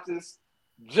have to watch this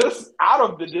just out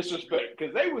of the disrespect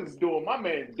because they was doing my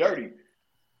man dirty.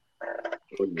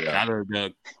 Out of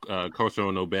the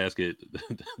Koso no Basket,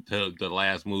 the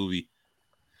last movie.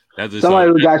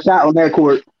 Somebody got shot on that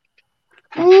court.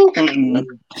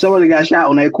 Somebody got shot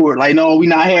on that court. Like, no, we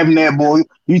not having that, boy.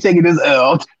 You taking this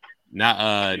L.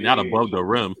 Not above the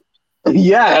rim.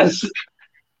 Yes.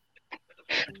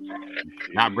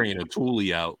 Not bringing a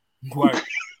Thule out. Right.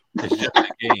 It's just a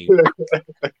game.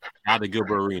 Not a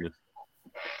Gilbert Arena.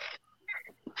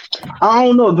 I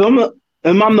don't know.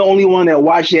 Am I'm the only one that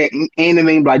watch that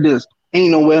anime like this?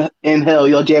 Ain't nowhere in hell,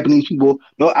 y'all Japanese people.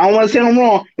 No, I don't want to say I'm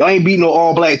wrong. Y'all ain't beating no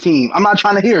all-black team. I'm not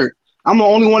trying to hear it. I'm the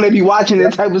only one that be watching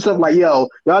that type of stuff. Like, yo,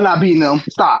 y'all not beating them.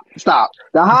 Stop.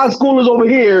 The high schoolers over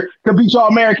here could beat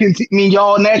y'all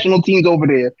y'all national teams over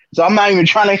there. So I'm not even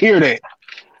trying to hear that.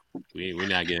 We're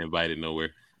not getting invited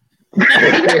nowhere.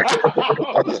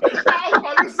 I was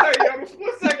about to say, yo,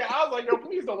 split second. I was like, yo,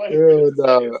 please don't let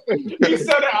him. He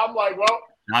said it. I'm like, well.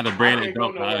 Not the Brandon.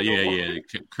 Yeah.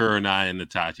 Kerr and I and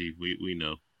Natachi. We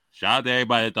know. Shout out to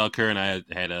everybody that thought Kerr and I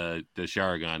had the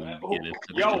Sharagon.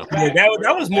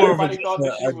 That was more of a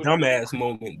dumbass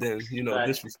moment than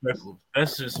disrespectful.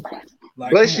 That's just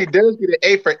like. But she does get an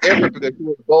A for effort because she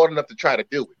was bold enough to try to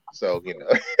do it. So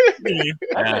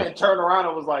That man turned around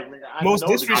and was like, most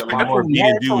disrespectful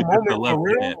Naruto moment for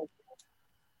real.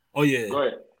 Oh yeah. Go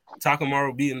ahead.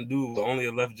 Takamaru beating the dude with only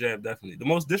a left jab, definitely. The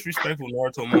most disrespectful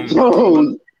Naruto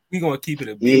moment, we're going to keep it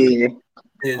a beat,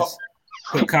 is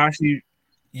Kakashi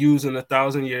using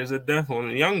 1,000 years of death on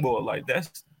a young boy. Like,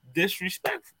 that's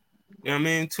disrespectful. You know what I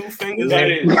mean? 2 fingers. That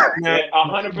is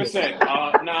 100%.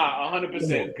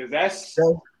 100%. Because that's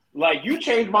like, you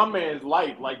changed my man's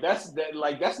life. Like, that's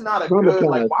not a good,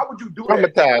 like, why would you do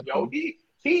that? Yo,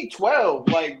 he 12.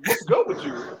 Like, what's good with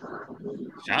you?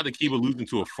 Shout out to Kiba losing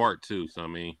to a fart too. So I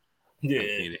mean, neither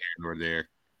here nor there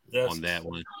on that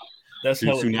one. That's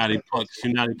Tsunade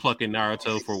plucking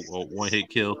Naruto for a 1-hit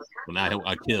kill. Well, not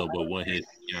a kill, but 1 hit.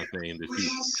 You know what I'm saying?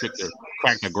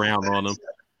 Crack the ground on him.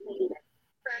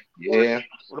 Yeah.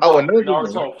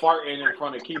 Naruto farting in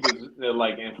front of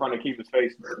Kiba's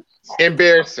face.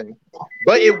 Embarrassing,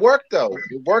 but it worked though.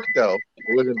 It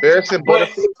was embarrassing, but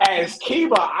as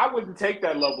Kiba, I wouldn't take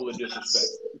that level of disrespect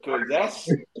because that's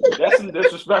some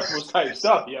disrespectful type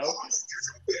stuff, yo.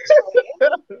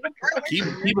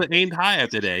 Kiba aimed high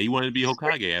after that. He wanted to be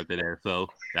Hokage after that, so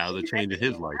that was a change in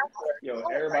his life. Yo,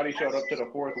 everybody showed up to the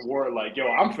 4th war like, yo,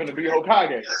 I'm finna be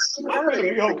Hokage.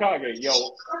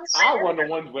 Yo, I'll run the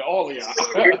ones with all of y'all.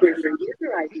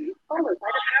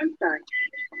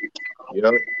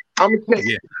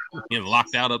 Getting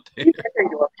locked out up there.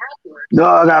 No,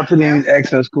 I got put in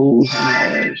extra schools.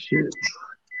 Shit.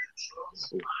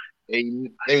 Let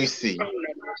me see.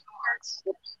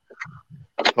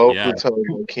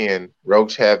 Hokuto Ken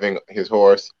Roach having his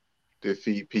horse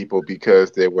defeat people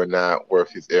because they were not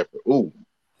worth his effort. Ooh.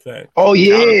 Oh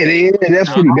yeah,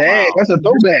 that's pretty bad. That's a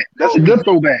throwback. That's a good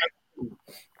throwback.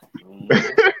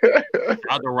 Shout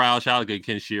out to Rao, shout out to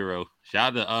Kenshiro.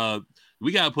 Shout out to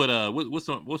we gotta put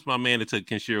what's my man that took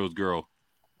Kenshiro's girl?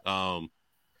 I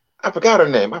forgot her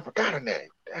name.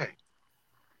 Dang.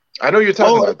 I know you're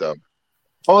talking about though.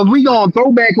 Oh, if we gonna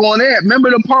throw back on that,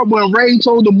 remember the part when Ray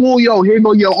told the bull, yo, here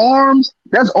go your arms?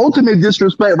 That's ultimate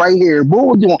disrespect right here. Bull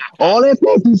was doing all that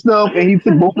fancy stuff, and he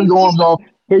took both his arms off.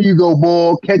 Here you go,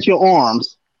 bull. Catch your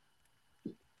arms.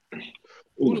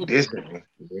 Ooh, that's gonna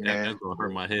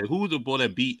hurt my head. Who was the boy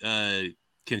that beat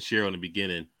Kenshiro in the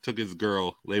beginning? Took his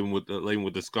girl, laden with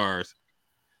the scars.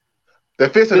 The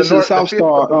Fist of the North South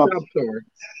Star.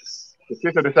 The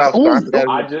Fist of the South Star.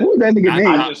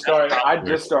 I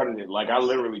just started it. Like I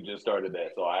literally just started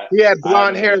that. So he had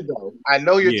blonde hair though. I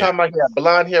know you're talking about he had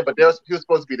blonde hair, but he was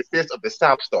supposed to be the Fist of the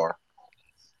South Star.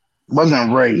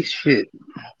 Wasn't Ray. Shit.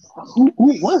 Who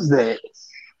was that?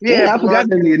 Yeah, I forgot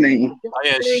the name. Oh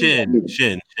yeah,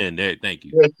 Shin. There, thank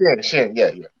you. Yeah, Shin.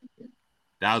 Yeah.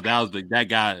 That was that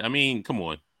guy. I mean, come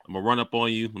on. I'm gonna run up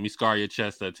on you. Let me scar your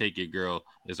chest. Take your girl.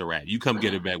 It's a wrap. You come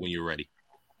get it back when you're ready.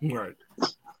 Right.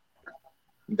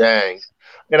 Dang.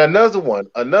 And another one.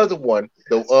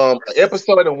 The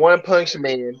episode of One Punch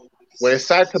Man when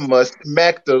Saitama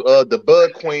smacked the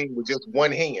Bug Queen with just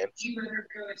one hand.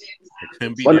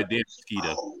 Couldn't beat that damn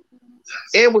mosquito.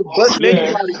 And with butt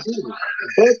naked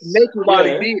while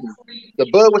he did it. The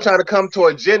Bug was trying to come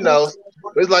toward Genos.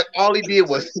 It was like all he did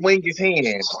was swing his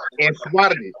hand and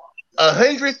swatted it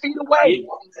 100 feet away,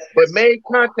 but made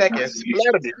contact and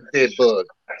splattered it. Dead Bug.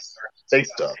 Say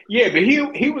stuff. Yeah, but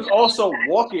he was also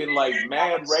walking like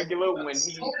mad regular when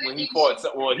he fought.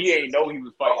 Well, he ain't know he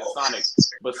was fighting Sonic,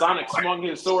 but Sonic swung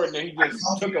his sword and then he just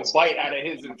took a bite out of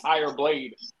his entire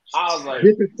blade. I was like,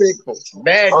 disrespectful.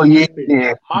 Mad. Oh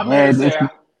yeah. My man said,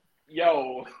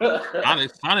 "Yo."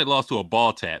 Sonic lost to a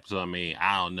ball tap, so I mean,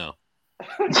 I don't know.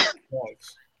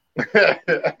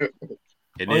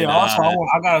 And then, also,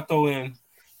 I gotta throw in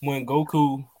when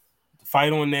Goku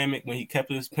fight on Namek when he kept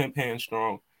his pimp hand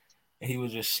strong and he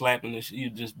was just slapping this, you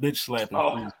just bitch slapping.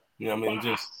 Oh. You know what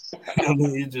I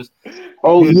mean? Just.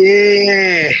 Oh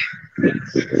yeah.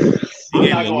 I'm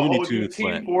not gonna hold you.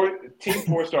 Team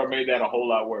 4-Star made that a whole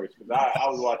lot worse because I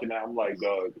was watching that. I'm like,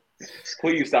 dog,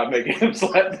 please stop making him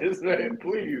slap this man,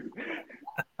 please.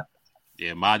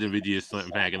 Yeah, Majin Vegeta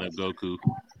is packing up Goku.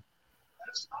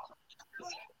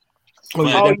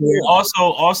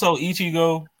 Also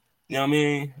Ichigo. You know what I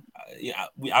mean? Yeah,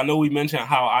 I know we mentioned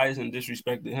how Aizen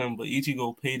disrespected him, but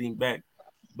Ichigo paid him back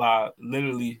by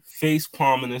literally face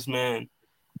palming this man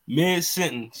mid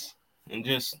sentence and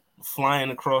just flying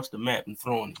across the map and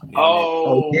throwing him. You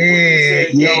know he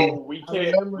said, "Yo, we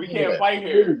can't fight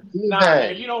here." Nah,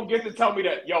 man, you don't get to tell me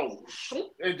that. Yo,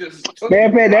 it just took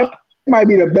man, that might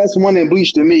be the best one in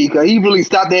Bleach to me because he really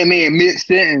stopped that man mid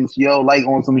sentence, yo, like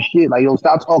on some shit, like yo,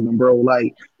 stop talking, bro,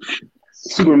 like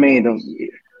Superman.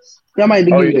 Y'all might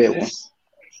give you that one.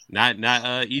 Not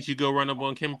Ichigo run up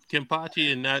on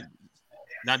Kenpachi and not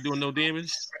doing no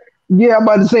damage. Yeah, I'm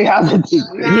about to say how's it?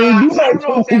 I don't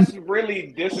know if that's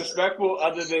really disrespectful,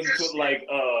 other than to like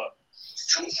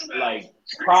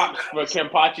props for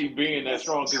Kenpachi being that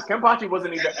strong, because Kenpachi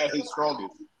wasn't even at his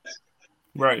strongest.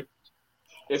 Right.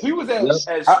 If he was as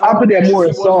strong I put that more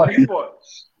as he was when he aside. fought,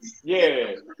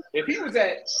 if he was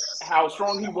at how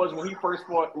strong he was when he first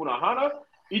fought Unohana,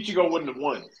 Ichigo wouldn't have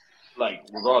won. Like,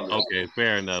 regardless. Okay,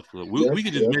 fair enough. We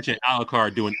could just mention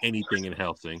Alucard doing anything in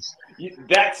Hellsing.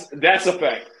 That's a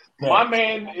fact. My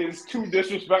man is too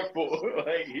disrespectful. Told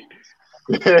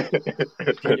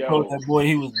that boy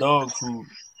he was dog food.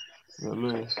 You know what I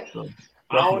mean? So,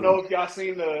 I don't know if y'all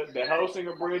seen the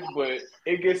Hellsinger bridge, but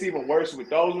it gets even worse with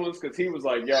those ones because he was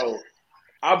like, "Yo,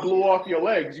 I blew off your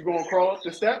legs. You gonna crawl up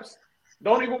the steps?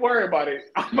 Don't even worry about it.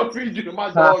 I'm gonna feed you to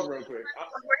my dog real quick."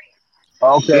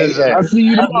 Okay, I'll see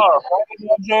you tomorrow.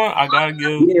 John, I gotta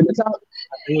give. Yeah,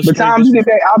 the time you get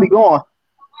back, I'll be gone.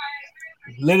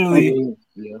 Literally,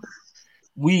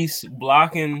 Whis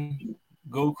blocking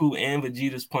Goku and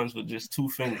Vegeta's punch with just 2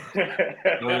 fingers.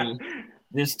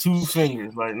 Just 2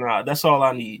 fingers. Like, nah, that's all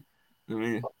I need. I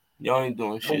mean, y'all ain't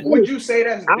doing shit. Would you say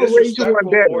that's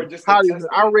disrespectful or just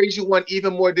I'll raise you one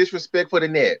even more disrespectful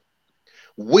than that.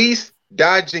 Whis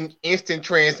dodging instant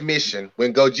transmission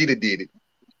when Gogeta did it.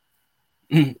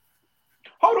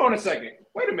 Hold on a second.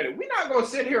 Wait a minute. We're not going to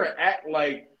sit here and act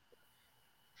like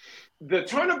the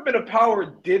Tournament of Power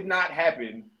did not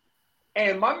happen.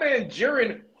 And my man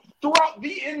Jiren, throughout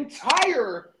the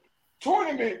entire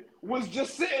tournament, was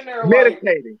just sitting there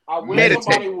meditating. I wish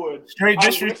somebody would. Straight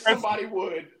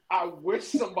I wish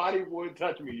somebody would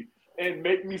touch me and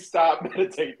make me stop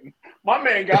meditating. My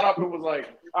man got up and was like,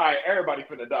 all right, everybody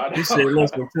finna die. He said,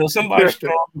 listen, until somebody's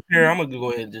strong here, I'm going to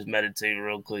go ahead and just meditate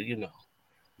real quick, you know.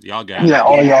 Y'all got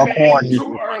all y'all corny.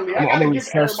 Too early. I gotta give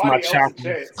everybody else a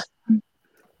chance.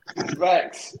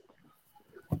 Facts.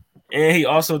 And he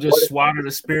also just swatted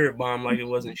a spirit bomb like it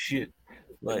wasn't shit.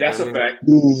 Like, that's a fact.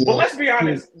 But let's be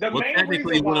honest. The main technically it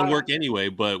reason wouldn't work anyway,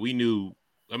 but we knew.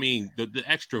 I mean, the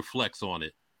extra flex on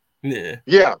it. Yeah.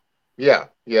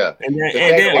 And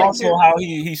then also how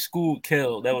he schooled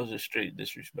Kel, that was just straight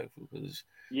disrespectful. Because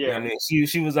I mean,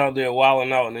 she was out there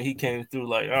wilding out, and then he came through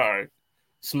like, all right,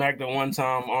 smacked her one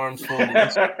time, arms folded.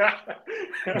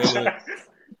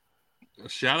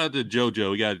 Shout out to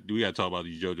JoJo. We got to talk about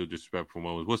these JoJo disrespectful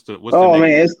moments. What's the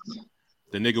man,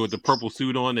 the nigga with the purple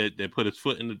suit on that put his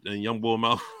foot in the young boy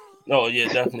mouth? Oh yeah,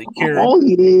 definitely. Kira. Oh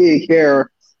yeah, Kira.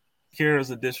 Kira's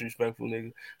a disrespectful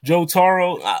nigga. Joe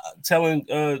Taro telling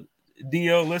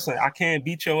Dio, listen, I can't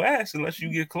beat your ass unless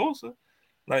you get closer.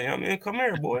 Like, I mean, come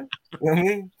here, boy. You know what I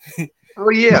mean? Oh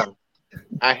yeah.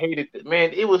 I hated it.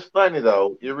 Man, it was funny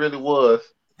though. It really was.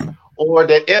 Or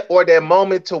that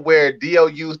moment to where Dio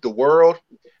used the world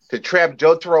to trap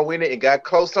Jotaro in it and got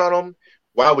close on him.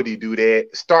 Why would he do that?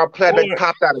 Star Platinum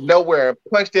popped out of nowhere and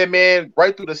punched that man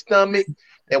right through the stomach.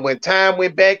 And when time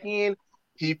went back in,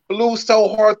 he flew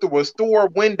so hard through a store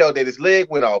window that his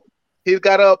leg went off. He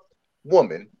got up,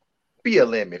 woman, be a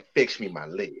lemon, fix me my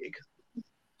leg.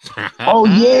 Oh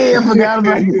yeah, I forgot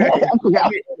about that. I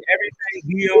forgot. Everything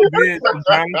Dio did to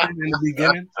Jonathan in the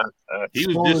beginning. He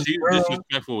was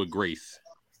disrespectful with Grace.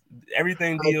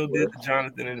 Everything Dio did to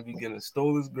Jonathan in the beginning.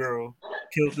 Stole his girl,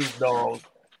 killed his dog.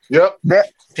 Yep.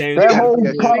 That whole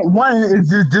part 1 is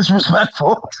just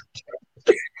disrespectful.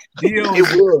 Dio is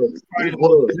the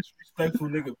most disrespectful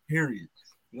nigga, period.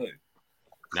 Look.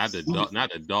 Not the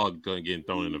dog getting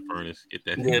thrown in the furnace. Get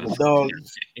that. Yeah, the dog.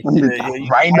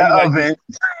 Right in the oven.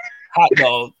 Hot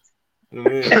dog.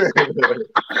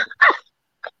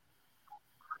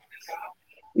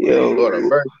 Yo, Lord of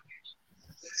mercy.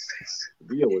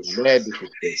 Dio was mad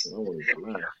disrespectful. I want to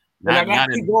lie. And I got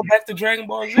to keep going back to Dragon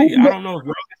Ball Z. I don't know if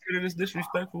y'all consider this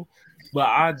disrespectful, but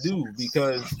I do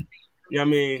because, you know what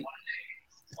I mean,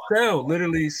 Cell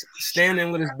literally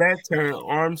standing with his back turned,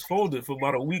 arms folded for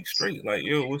about a week straight. Like,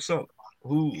 yo, what's up?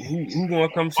 Who gonna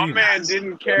come see me? My man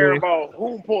didn't care about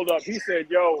who pulled up. He said,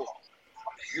 yo,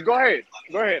 go ahead.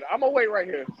 I'm gonna wait right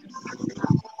here.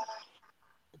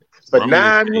 For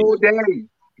 9 whole days.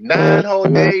 9 whole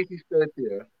days he stood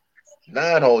there.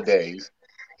 9 whole days.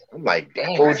 I'm like,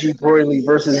 damn. OG Broly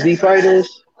versus Z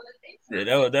Fighters.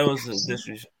 Yeah, that was a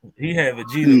disrespect. He had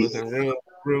Vegeta looking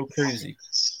real crazy.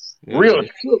 Real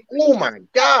shit. Oh my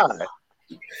god.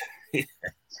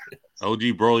 OG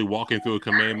Broly walking through a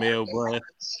command mail, bro.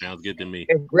 Sounds good to me.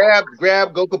 And grab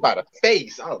Goku by the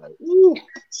face. I was like, ooh.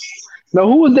 Now,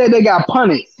 who was that got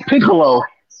punted? Piccolo.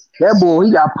 That boy,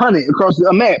 he got punted across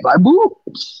the map. Like, boo.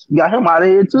 Got him out of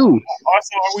here, too.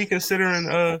 Also, are we considering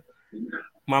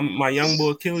my young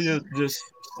boy Killia just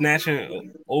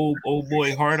snatching old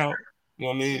boy heart out? You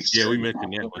know what I mean? Yeah, we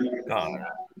mentioned that one. God.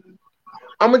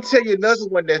 I'm going to tell you another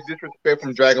one that's disrespect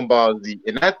from Dragon Ball Z.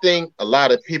 And I think a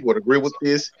lot of people would agree with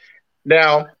this.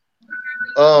 Now,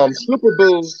 Super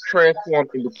Buu transformed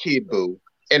into Kid Buu.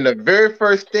 And the very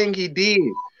first thing he did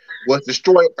was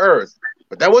destroy Earth.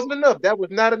 But that wasn't enough. That was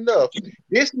not enough.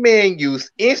 This man used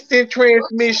instant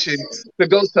transmission to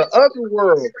go to other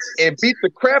worlds and beat the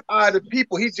crap out of the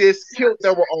people he just killed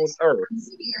that were on Earth.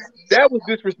 That was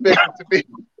disrespectful to me.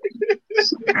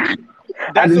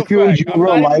 I just killed you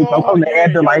real life. I'm on the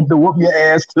afterlife to whoop your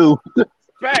ass, too.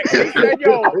 Facts. He said,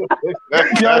 yo,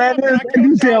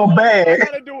 you sound bad. I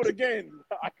gotta do it again.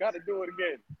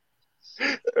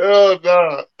 Oh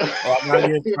no!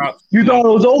 You thought it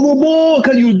was overboard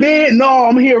because you dead? No,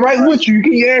 I'm here right with you. You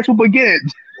can ask him again.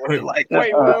 Like,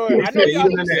 wait. I know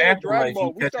y'all said Dragon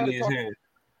Ball.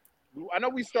 I know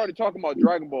we started talking about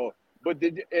Dragon Ball, but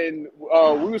we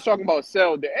was talking about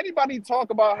Cell. Did anybody talk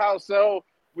about how Cell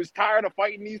was tired of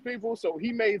fighting these people, so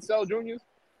he made Cell Juniors?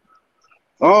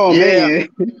 Oh man,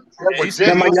 my man said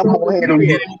I'm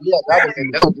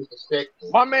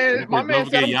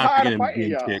tired of fighting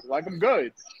y'all. Like I'm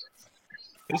good.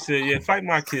 He said, "Yeah, fight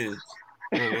my kids."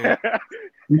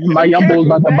 My young boy's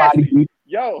about to body.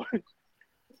 Yo.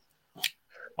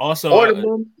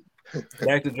 Also,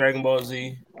 back to Dragon Ball Z. You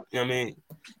know what I mean,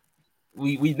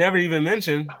 we never even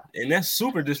mentioned, and that's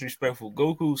super disrespectful.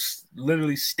 Goku's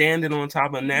literally standing on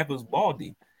top of Nappa's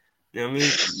baldy. You know what I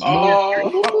mean?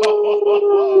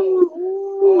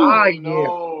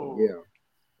 No. Yeah.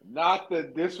 Not the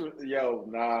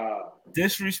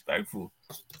disrespectful.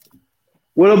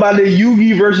 What about the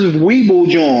Yugi versus Weeble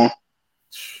John?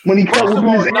 When he cut with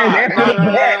his hand after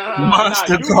the back.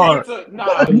 Monster card.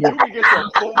 Yugi gets a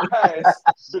full pass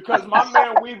because my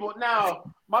man Weeble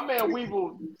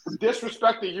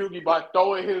disrespected Yugi by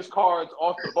throwing his cards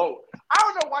off the boat. I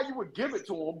don't know why you would give it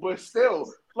to him, but still,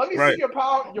 let me see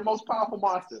your most powerful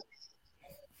monster.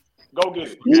 Go get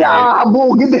it. Yeah,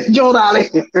 boy, get this joint out of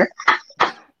here.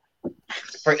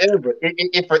 Forever.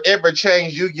 It forever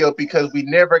changed Yu-Gi-Oh! Because we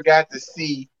never got to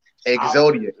see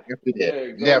Exodia after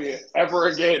that. Never. Ever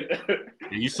again.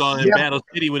 You saw in Battle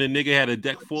City when a nigga had a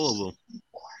deck full of them.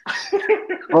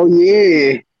 Oh,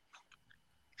 yeah.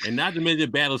 And not to mention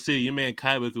Battle City, your man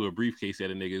Kaiba threw a briefcase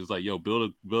at a nigga. It was like, yo,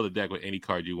 build a deck with any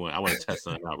card you want. I want to test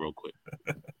something out real quick.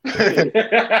 I think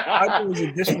it was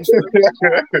a disrespect.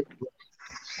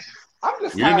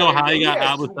 We didn't know how he got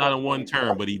Abasad in one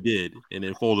turn, but he did, and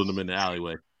then folded him in the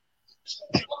alleyway.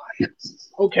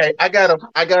 Okay, I got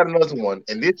another one,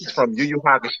 and this is from Yu Yu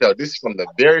Hakusho. This is from the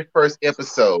very first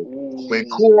episode when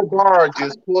Kuwabara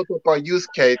just pulled up on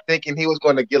Yusuke thinking he was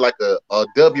going to get like a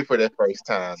W for that first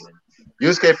time. And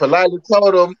Yusuke politely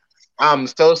told him, "I'm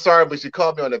so sorry, but you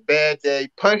called me on a bad day."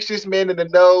 Punched this man in the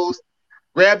nose,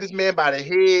 grabbed this man by the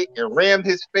head, and rammed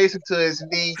his face into his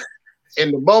knee.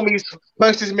 And the moment he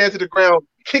punched this man to the ground,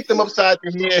 kicked him upside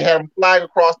the head, and had him flying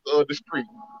across the street.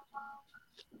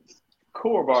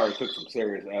 Kuwabara took some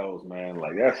serious L's, man.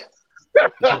 Like that's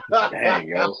dang,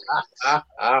 yo.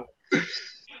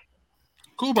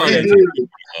 Kuwabara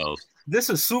L's. This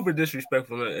is super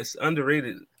disrespectful. It's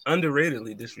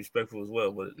underratedly disrespectful as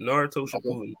well. But Naruto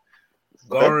Shippuden,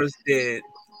 Gaara's dead,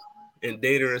 and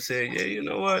Data said, "Yeah, you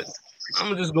know what? I'm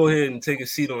gonna just go ahead and take a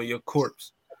seat on your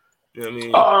corpse." You know what I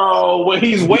mean? Oh, well,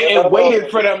 he's waiting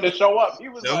for them to show up. He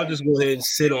was I'm gonna just go ahead and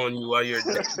sit on you while you're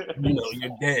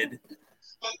you're dead.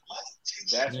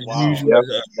 That's wild.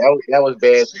 That was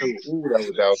bad too. Ooh,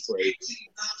 that was crazy.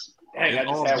 Dang, I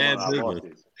just had one. I lost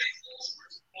it.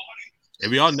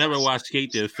 If y'all never watched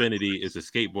Skate the Infinity, it's a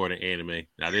skateboarding anime.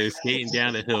 Now they're skating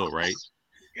down the hill, right?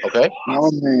 Okay.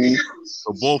 Oh, man.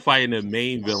 So bullfighting the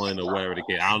main villain or whatever the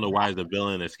case. I don't know why it's a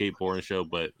villain in a skateboarding show,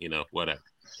 but whatever.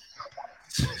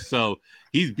 So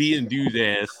he's beating dude's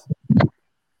ass.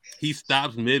 He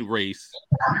stops mid-race,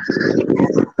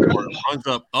 runs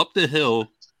up the hill,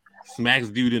 smacks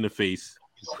dude in the face,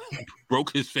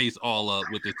 broke his face all up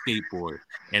with the skateboard,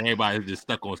 and everybody's just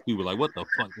stuck on stupid. Like, what the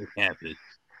fuck just happened?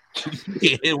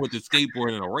 He hit him with the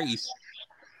skateboard in a race,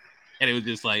 and it was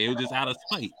just out of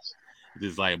spite.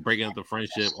 just like breaking up the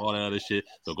friendship, all that other shit.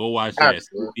 So go watch that.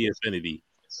 The Affinity.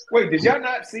 Wait, did y'all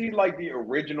not see like the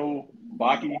original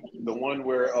Baki, the one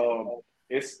where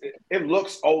it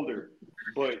looks older,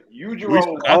 but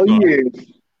Yujiro? Oh yeah.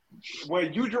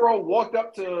 When Yujiro walked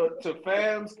up to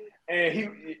Fams and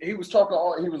he was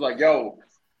talking, he was like, "Yo,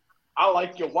 I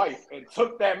like your wife," and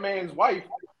took that man's wife,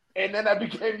 and then that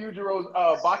became Yujiro's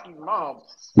Baki's mom.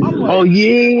 I'm like, oh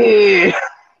yeah,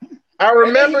 I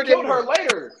remember he killed her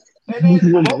later, and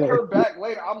then broke her back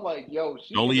later. I'm like, "Yo,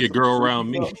 only a girl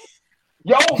around me."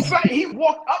 Yo, he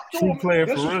walked up to him,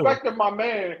 disrespected my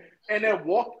man, and then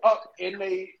walked up in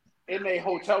a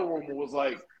hotel room and was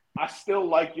like, "I still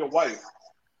like your wife."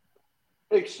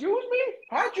 Excuse me?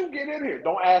 How'd you get in here?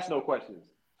 Don't ask no questions.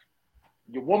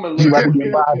 Your woman looks like me.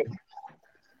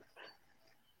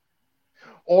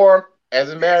 Or, as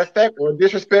a matter of fact, or a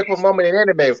disrespectful moment in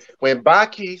anime, when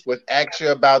Baki was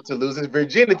actually about to lose his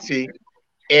virginity,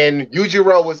 and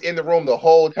Yujiro was in the room the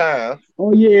whole time.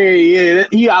 Oh yeah,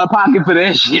 he out of pocket for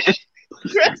that shit.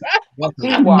 Wow.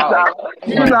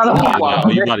 You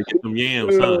got to get some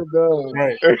yams, huh?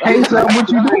 Right. Hey, son, what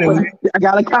you doing? I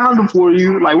got a condom for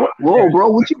you. Like, what? Whoa, bro,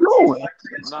 what you doing?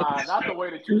 Nah, not the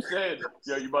way that you said.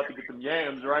 Yo, you about to get them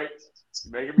yams, right?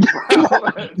 Making me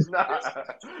proud. Nah.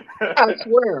 I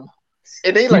swear.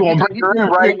 And they like, you gonna bring her in,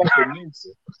 right?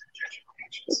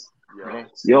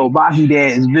 Yo, Baki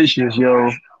dad is vicious, yo.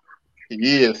 He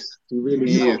is. He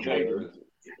really is.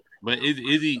 But is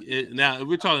he now? If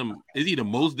we're talking, is he the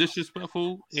most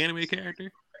disrespectful anime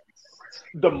character?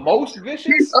 The most vicious?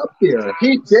 He's up there.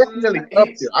 He's definitely up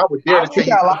there. I would dare to say he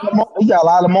got a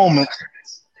lot of moments.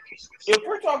 If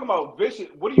we're talking about vicious,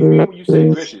 what do you mean when you say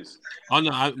vicious? Oh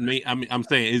no, I'm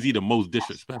saying, is he the most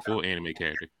disrespectful anime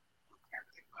character?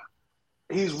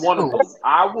 He's one of them.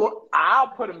 I'll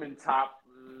put him in top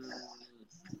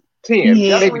 10.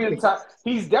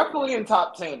 He's definitely in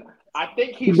top 10. I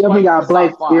think he definitely got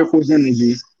Black Air Force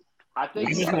energy. I think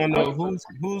I just want to know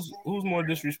who's more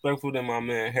disrespectful than my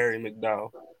man Harry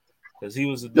McDowell, because he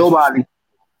was nobody.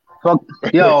 Fuck,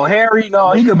 yo, Harry,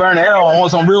 no, he could burn the hell on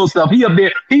some real stuff. He up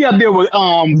there with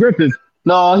Griffith.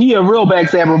 No, he a real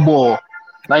backstabber boy.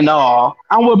 Like, no,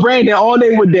 I'm with Brandon all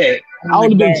day with that. I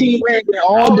would have been Team Brandon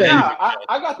all day. Nah,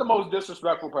 I got the most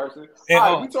disrespectful person. And,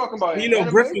 all right, we talking about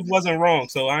Griffith wasn't wrong,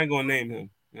 so I ain't gonna name him.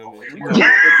 You know what I mean?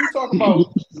 If you talk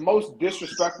about the most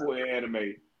disrespectful in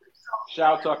anime,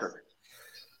 Shao Tucker.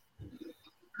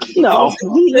 No,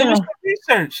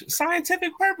 research,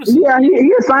 scientific purposes. Yeah,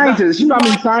 he a scientist. You know, I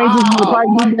mean, scientists will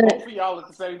probably do that. Both of y'all at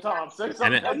the same time. Say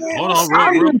something. Hold on,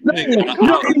 real quick. You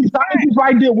know, scientists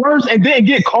probably did worse and didn't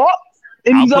get caught.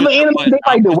 In these other animes, they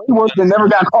probably did way worse and never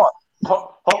got caught.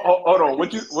 Hold on.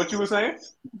 What you were saying?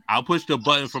 I'll push the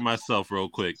button for myself real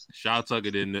quick. Shao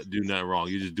Tucker didn't do nothing wrong.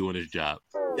 You're just doing his job.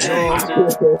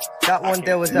 That one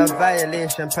there was a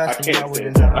violation. Personally, I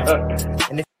wouldn't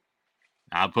know.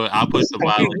 I'll push the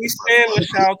button. We stand with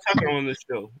Shao Tucker on the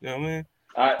show. You know what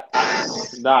I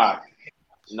mean? Nah.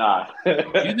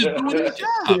 You're just doing his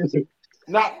job.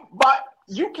 Nah, but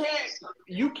you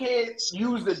can't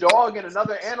use the dog and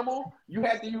another animal. You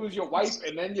have to use your wife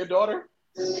and then your daughter.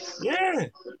 Yeah.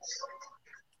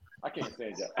 I can't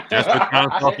say that. That's the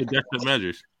kind of desperate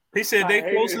measures. He said they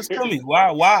closest to me.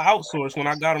 Why outsource when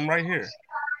I got them right here?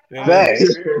 You know I hate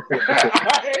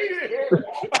it.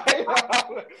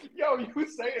 Yo, you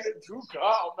saying it too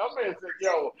calm. That man said,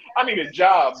 yo, I need a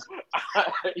job.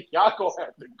 Y'all gonna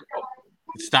have to go.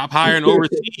 Stop hiring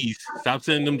overseas. Stop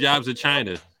sending them jobs to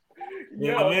China.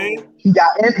 Yo. He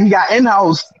got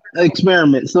in-house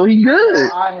experiments, so he good.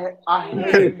 I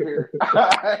hate it here.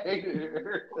 I hate it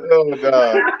here. Oh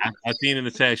god! I seen in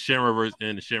the text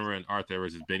Shinra and Arthur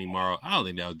versus Benny Morrow. I don't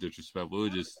think that was disrespectful. It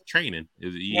was just training.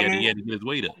 He had to get his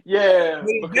weight up. Yeah,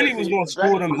 Benny was going to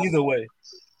school them either way.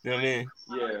 You know what I mean?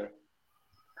 Yeah.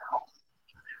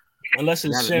 Unless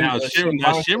it's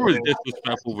Shinra is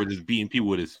disrespectful for just beating people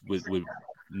with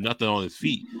nothing on his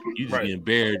feet. You just getting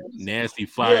bared, nasty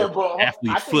fire,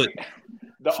 athlete foot.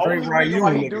 The only reason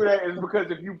why you do that is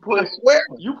because if you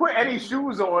put any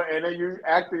shoes on and then you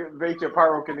activate your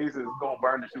pyrokinesis, it's gonna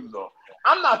burn the shoes off.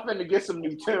 I'm not finna get some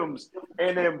new Timbs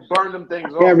and then burn them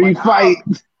things off. Every fight.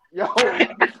 Yo,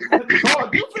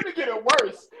 dog, you finna get it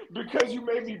worse because you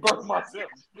made me burn myself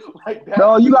like that.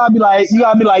 No, you gotta be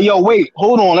like, yo, wait,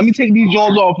 hold on, let me take these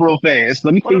jaws off real fast.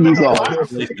 Let me take these off.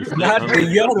 Not the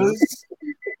Yodas.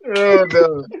 Oh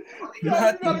no.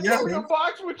 Not the Yoda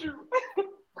box with you.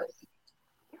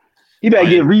 You better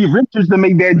get Reed Richards to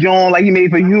make that joint like he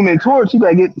made for Human Torch. You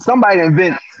better get somebody to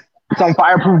invent some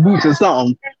fireproof boots or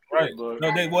something. Right.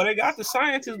 No, they got the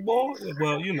scientists, boy.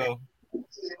 Well, you know.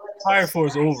 Fire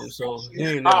Force over, so he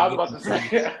ain't I never was about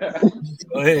get to say.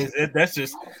 so hey, that's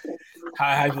just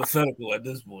hypothetical at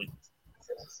this point.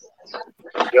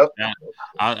 Yep. Yeah,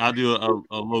 I'll do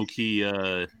a low key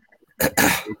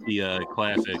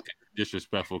classic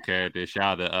disrespectful character.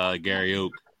 Shout out to Gary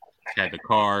Oak. Had the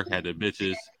car, had the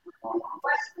bitches.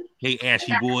 Hey,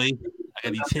 Ashy boy, I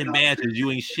got these 10 badges.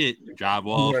 You ain't shit. Drive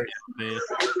off. Right. You know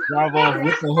Drive off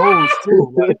with the hose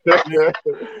too. Like,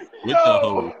 with the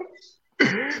hose.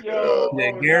 Yo,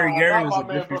 yeah, oh, Gary nah, was not a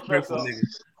my man, disrespectful Professor. nigga.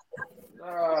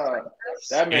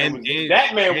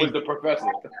 That man was the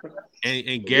professor.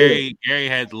 And Gary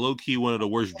had low key one of the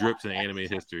worst drips in anime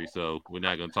history. So we're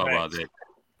not gonna talk about that.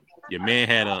 Your man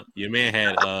had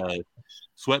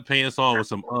sweatpants on with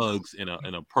some Uggs and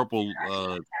a purple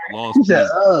long sleeve.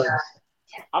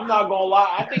 I'm not gonna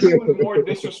lie. I think he was more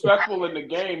disrespectful in the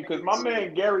game because my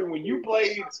man Gary, when you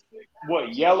played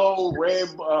yellow, red,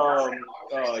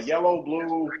 yellow,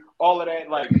 blue, all of that,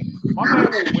 like my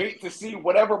man will wait to see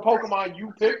whatever Pokemon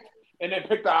you picked and then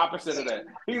pick the opposite of that.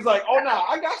 He's like, "Oh no,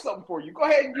 I got something for you. Go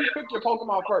ahead and you pick your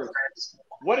Pokemon first."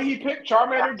 What did he pick?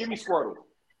 Charmander? Give me Squirtle.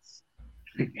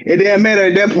 It didn't matter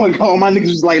at that point. All my niggas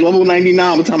was like level 99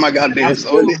 by the time I got there.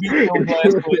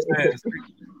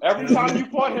 Every time you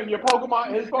fought him, his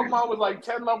Pokemon was like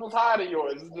 10 levels higher than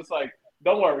yours. It's just like,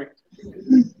 don't worry.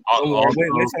 Wait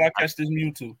till I catch this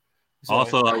Mewtwo.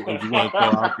 Also, if you want to throw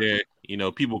out there,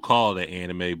 people call it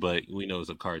anime, but we know it's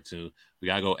a cartoon. We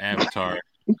gotta go Avatar.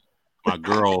 My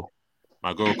girl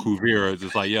Kuvira is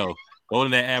just like, yo, go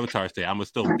in that Avatar state. I'm gonna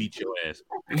still beat your ass.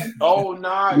 Oh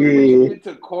nah, when you get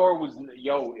to core it was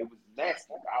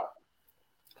nasty.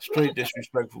 Straight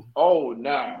disrespectful. Oh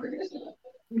nah.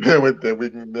 With the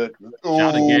necklace. Shout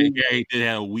out to Gary did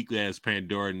have a weak ass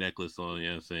Pandora necklace on, you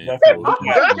know what I'm saying? I'm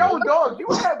like, yo, dog, you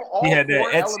have all he had that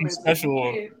four Etsy elements special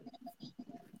on.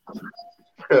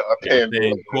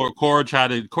 Cora tried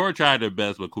their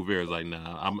best, but Kuvira's like,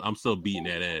 nah, I'm still beating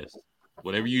that ass.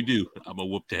 Whatever you do, I'm gonna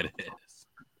whoop that ass.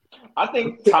 I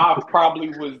think Toph probably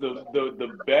was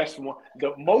the best one,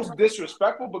 the most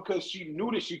disrespectful because she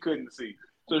knew that she couldn't see.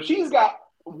 So she's got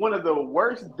one of the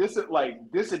worst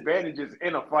disadvantages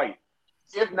in a fight,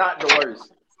 if not the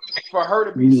worst. For her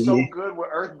to be so good with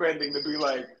earthbending to be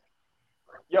like,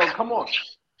 yo, come on.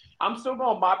 I'm still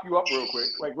gonna mop you up real quick.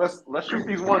 Like let's shoot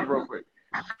these ones real quick.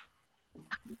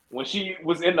 When she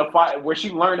was in the fight where she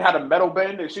learned how to metal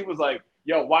bend and she was like,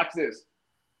 yo, watch this.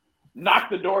 Knocked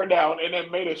the door down and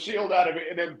then made a shield out of it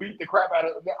and then beat the crap out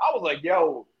of it. I was like,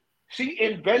 yo, she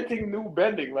inventing new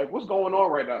bending. Like, what's going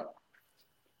on right now?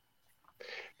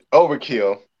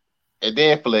 Overkill. And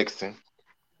then flexing.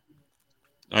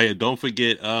 Oh yeah, don't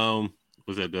forget,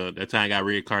 was that that time I got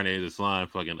reincarnated as slime,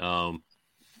 fucking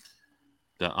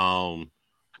the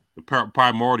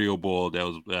primordial ball that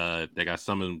was that got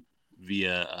summoned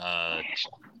via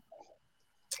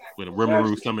with a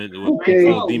Rimuru summoned with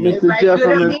full demon.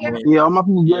 Yeah, I'm up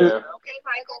here. Yeah.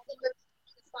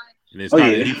 And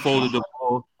then he folded the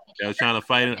ball that was trying to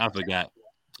fight him. I forgot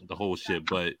the whole shit,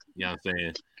 but you know what I'm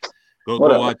saying. Go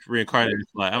watch Reincarnated.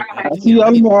 Like, I see you.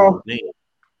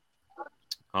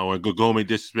 I want to go make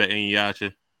disrespect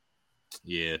Inuyasha.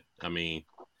 Yeah, I mean,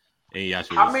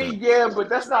 Inuyasha. Yeah, but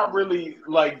that's not really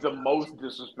like the most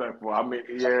disrespectful. I mean,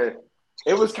 yeah,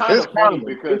 it was kind of funny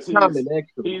because he's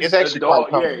a dog.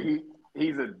 Yeah,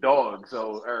 he's a dog,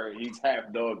 so or he's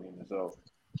half dog, so.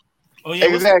 Oh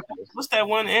yeah, exactly. What's that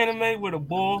one anime where the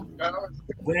bull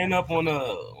ran up on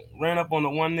the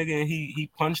one nigga and he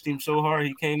punched him so hard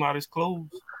he came out his clothes?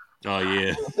 Oh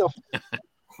yeah.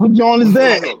 What John is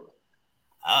that?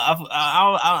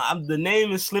 The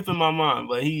name is slipping my mind,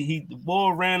 but the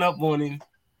bull ran up on him.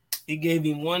 He gave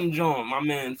him one jaw. My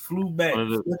man flew back.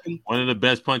 One of the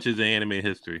best punches in anime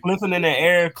history. Flipping in the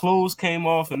air, clothes came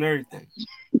off and everything.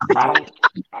 I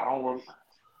don't.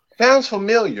 Sounds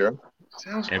familiar.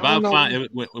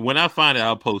 When I find it,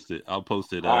 I'll post it.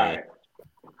 Right.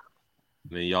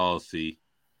 Then y'all see.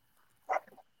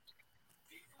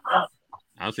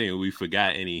 I'm saying we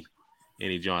forgot any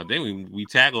John. Then we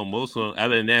tackled most of them.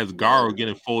 Other than that, it's Garo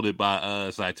getting folded by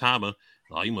Saitama.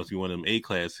 Oh, you must be one of them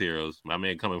A-class heroes. My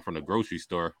man coming from the grocery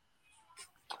store.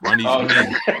 Run these men.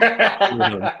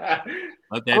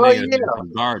 Let that nigga do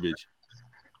some garbage.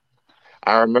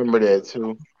 I remember that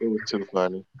too. It was too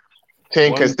funny.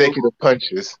 10 consecutive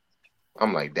punches.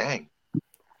 I'm like, dang.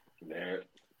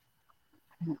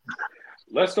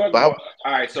 Let's talk about.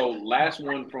 All right, so last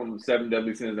one from Seven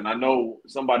Deadly Sins, and I know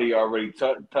somebody already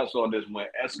touched on this when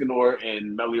Escanor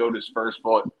and Meliodas first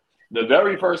fought. The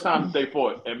very first time they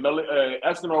fought, and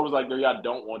Escanor was like, "Yo, I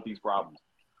don't want these problems.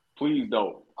 Please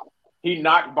don't." He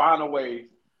knocked Bon away,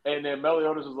 and then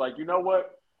Meliodas was like, "You know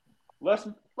what?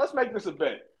 let's make this a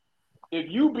bet. If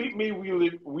you beat me,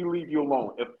 we leave you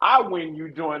alone. If I win,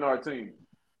 you join our team.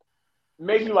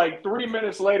 Maybe like 3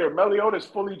 minutes later, Meliodas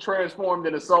fully transformed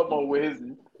in assault mode with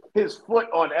his foot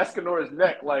on Escanor's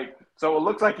neck. Like, so it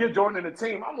looks like you're joining the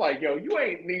team. I'm like, yo, you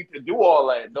ain't need to do all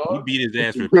that, dog. He beat his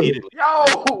ass repeatedly.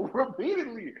 Yo,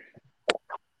 repeatedly.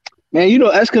 Man, you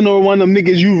know Escanor one of them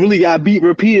niggas you really got beat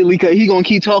repeatedly because he gonna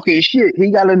keep talking shit.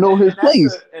 He gotta know his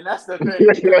place. That's the thing.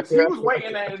 Because he was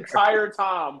waiting that entire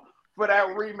time for that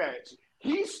rematch.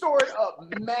 He stored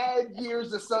up mad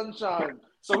years of sunshine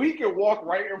so he could walk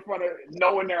right in front of,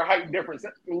 knowing their height difference,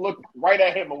 look right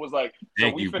at him and was like,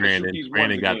 "Thank you, Brandon."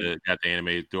 Brandon got the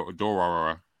anime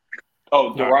Dorara.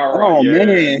 Oh, Dorara. Oh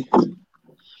man,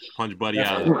 punch Buddy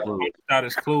out of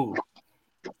his clue.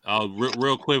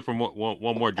 Real quick from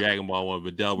one more Dragon Ball one,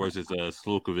 Videl versus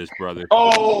Slukovich brother.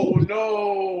 Oh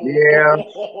no! Yeah,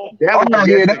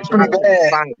 that's pretty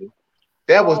bad.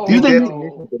 That was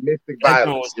domestic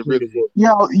violence. It really was.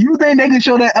 Yo, you think they can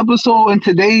show that episode in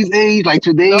today's age, like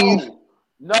today's?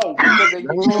 No, because they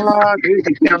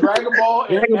Dragon Ball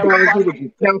and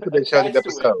everybody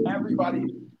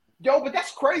everybody. Yo, but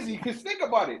that's crazy because think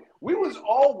about it. We was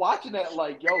all watching that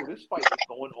like, yo, this fight is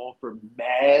going on for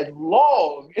mad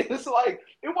long. It's like,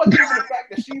 it wasn't even the fact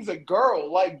that she's a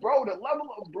girl. Like, bro, the level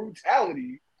of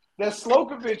brutality that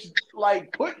Slukovich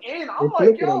like put in, I'm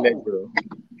like, yo, it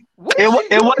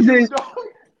wasn't.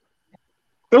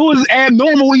 It was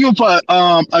abnormal even for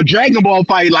a Dragon Ball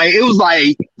fight. Like, it was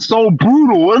like so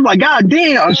brutal. It was like, god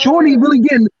damn, Shorty really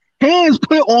getting hands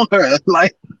put on her.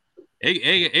 Like,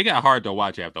 it got hard to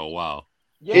watch after a while.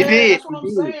 Yeah, it did. That's what I'm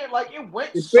saying. Like, it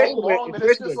went so long that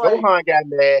it's just like Gohan got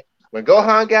mad. When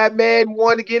Gohan got mad and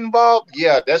wanted to get involved,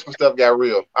 yeah, that's when stuff got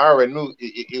real. I already knew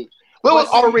it was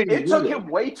already. It took him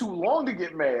way too long to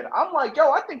get mad. I'm like,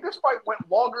 yo, I think this fight went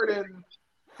longer than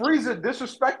Frieza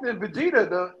disrespecting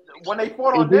Vegeta when they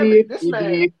fought on them. This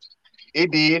man,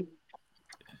 it did.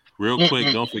 Real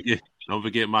quick, don't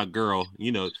forget my girl.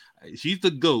 You know, she's the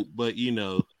GOAT, but you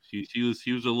know. She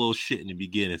was a little shit in the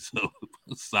beginning, so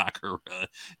Sakura.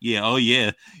 Yeah, oh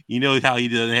yeah. You know how he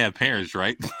doesn't have parents,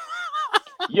 right?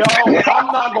 Yo,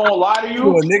 I'm not gonna lie to you.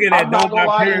 A nigga that don't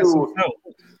got parents himself.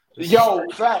 Yo,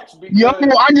 facts. Yo,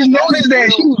 I just noticed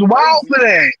that she was wild for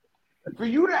that. For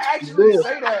you to actually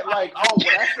say that, like, oh,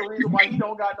 well, that's the reason why he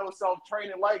don't got no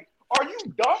self-training. Like, are you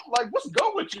dumb? Like, what's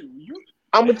good with you?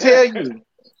 I'm gonna tell you.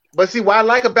 But see, what I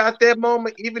like about that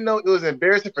moment, even though it was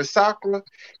embarrassing for Sakura,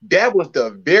 that was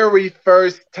the very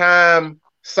first time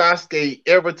Sasuke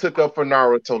ever took up for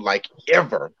Naruto, like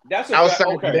ever. That's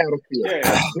outside the battlefield. Yeah.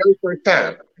 Very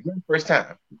first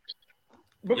time.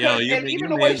 Because and even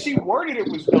the way she worded it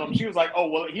was dumb. She was like, "Oh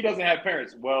well, he doesn't have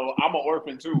parents. Well, I'm an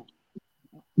orphan too."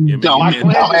 My clan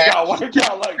just got wiped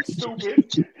out like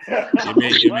stupid. You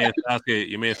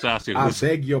made Sasuke. I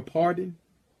beg your pardon.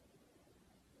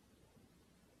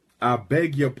 I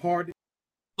beg your pardon.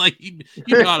 Like you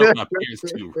got my parents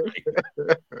too, right?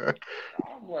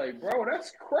 I'm like, bro,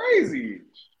 that's crazy.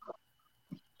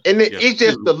 And it's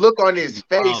just the look on his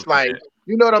face, like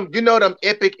you know them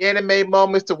epic anime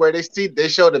moments to where they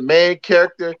show the main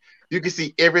character. You can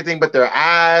see everything but their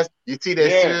eyes. You see that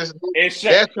serious. It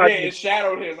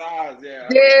shadowed his eyes. Yeah.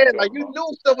 Yeah, like you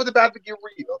knew stuff was about to get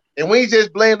real. And when he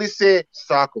just blatantly said,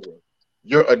 "Sakura,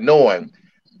 you're annoying,"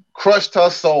 crushed her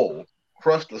soul.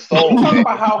 Crushed the soul. Talking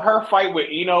about how her fight with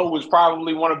Ino was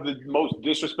probably one of the most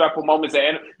disrespectful moments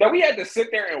that we had to sit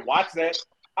there and watch that.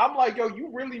 I'm like, yo, you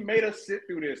really made us sit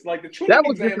through this. Like the truth that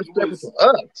was disrespectful to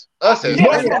us. Us as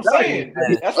that's what I'm saying.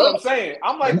 That's what I'm saying.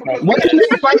 I'm like, wasn't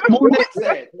it like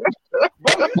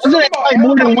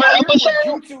more than one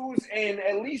episode? Jutsus and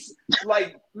at least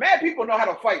like mad people know how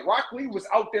to fight. Rock Lee was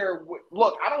out there.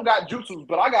 Look, I don't got jutsus,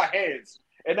 but I got hands,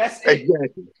 and that's it.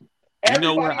 Exactly. You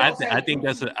know what? I think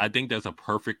that's a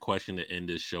perfect question to end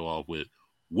this show off with.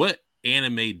 What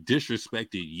anime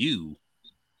disrespected you?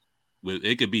 With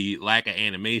it could be lack of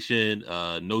animation,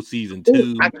 no season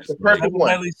 2. I got the perfect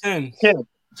one. I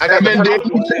got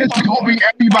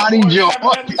everybody jump.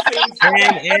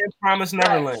 And Promise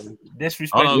Neverland.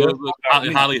 Disrespect.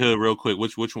 Hollywood, real quick.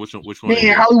 Which one?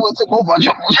 Man, Hollywood took over.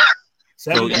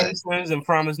 Seven Deadly Sins and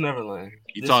Promise Neverland.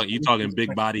 You talking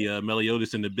big body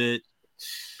Meliodas in the bit?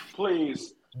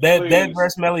 Please. Bed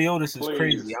versus Meliodas is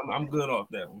crazy. I'm good off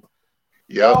that one.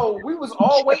 Yo, we was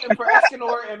all waiting for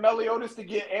Escanor and Meliodas to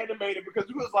get animated because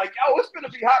we was like, yo, it's gonna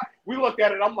be hot. We looked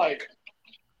at it, I'm like,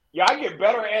 yeah, I get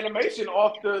better animation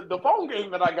off the phone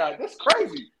game that I got. That's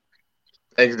crazy.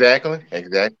 Exactly.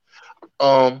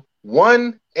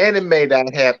 One anime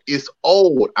that I have is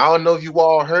old. I don't know if you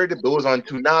all heard it, but it was on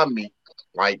Toonami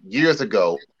like years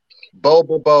ago. Bo.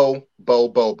 Get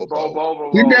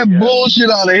that bullshit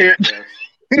out of here.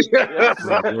 Yes.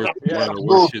 I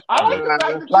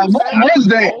like the fact that you said what was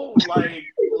that? Old,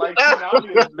 like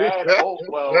Tsunami is mad old.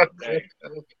 Well, dang.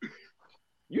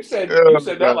 You said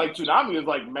that like Tsunami is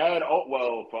like mad old.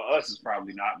 Well, for us it's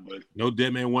probably not, but no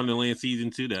Dead Man Wonderland season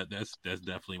 2. That's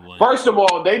definitely one. First of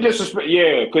all, they disrespect.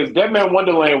 Yeah, because Dead Man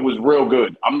Wonderland was real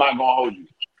good. I'm not gonna hold you.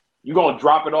 You gonna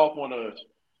drop it off on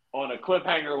a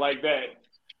cliffhanger like that?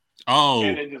 Oh,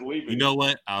 and then just leave it. You know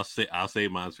what? I'll say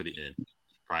mine for the end.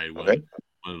 Probably one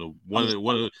of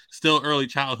the still early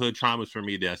childhood traumas for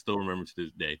me that I still remember to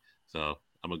this day. So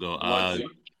I'm gonna go.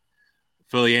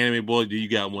 Philly Anime Boy, do you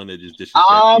got one that just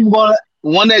disrespected?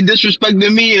 One that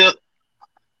disrespected me.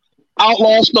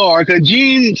 Outlaw Star, because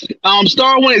Gene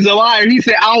Star One is a liar. He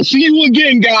said, "I'll see you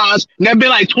again, guys." And that's been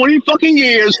like 20 fucking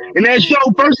years, and that show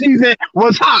first season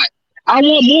was hot. I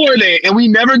want more of that, and we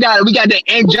never got it. We got the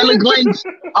angelic links.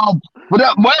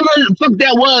 Whatever the fuck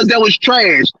that was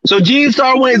trash. So Gene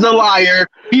Star One is a liar.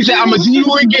 He said, "I'm gonna see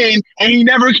you again," and he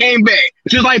never came back.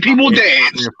 Just like people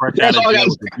dead. That's all I got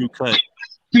to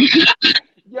say.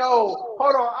 Yo,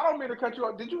 hold on. I don't mean to cut you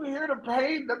off. Did you hear the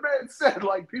pain? The man said,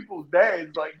 like, people's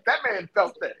dads. Like, that man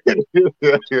felt that.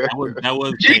 that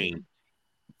was pain.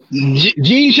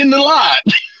 Gene shouldn't have lied.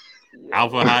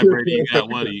 Alpha Hybrid, you got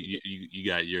one? You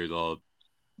got yours all?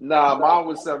 Nah, mine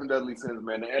was Seven Deadly Sins,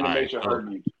 man. The animation hurt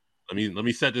me. Let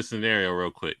me set the scenario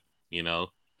real quick. You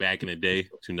know, back in the day,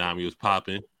 Toonami was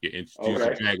popping. You're introduced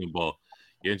to Dragon Ball.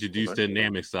 You're introduced to the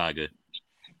Namek Saga.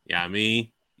 Yeah, I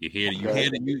mean,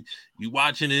 you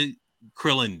watching it.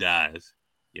 Krillin dies.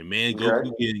 Your man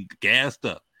Goku getting gassed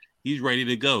up. He's ready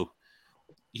to go.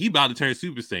 He about to turn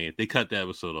Super Saiyan. They cut that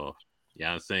episode off. You know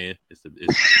what I'm saying? It's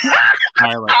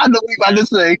I know what you about to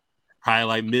say. Probably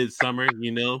like midsummer,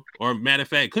 you know, or matter of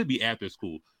fact, it could be after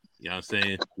school. You know what I'm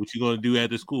saying? What you gonna do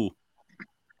after school?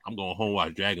 I'm going home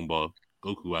watch Dragon Ball.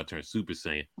 Goku out turn Super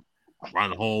Saiyan.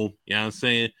 Run home. You know what I'm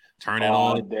saying? Turn it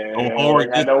on.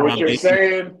 I know what you're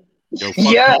saying. Yo,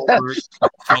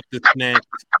 fuck the snacks.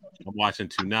 I'm watching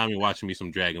Toonami, watching me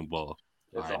some Dragon Ball.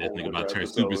 All right, this nigga about to turn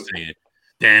Super Saiyan.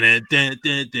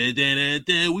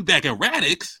 We back in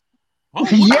Radix. Oh,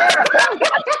 yes.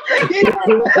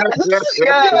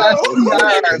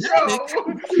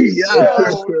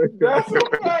 That's a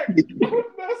fact.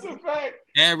 That's a fact.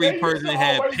 Every person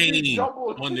had pain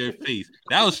on their face.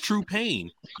 That was true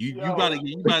pain. You gotta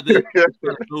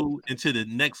go into the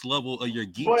next level of your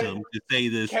geekdom to say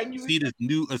this. See this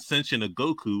new ascension of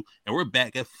Goku, and we're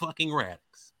back at fucking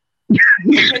Radix.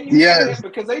 Yes,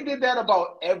 because they did that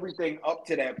about everything up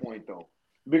to that point, though.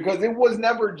 Because it was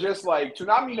never just like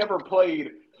Toonami never played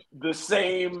the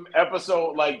same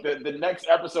episode, like the next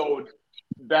episode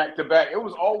back to back. It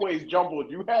was always jumbled.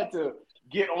 You had to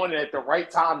get on it at the right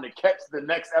time to catch the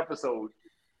next episode.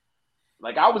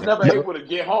 Like I was never able to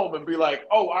get home and be like,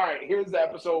 "Oh, all right, here's the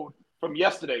episode from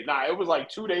yesterday." Nah, it was like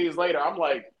 2 days later. I'm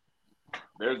like,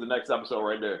 "There's the next episode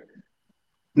right there."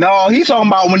 No, he's talking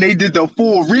about when they did the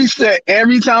full reset.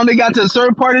 Every time they got to a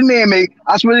certain part of Namek,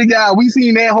 I swear to God, we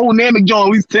seen that whole Namek joint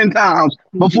at least 10 times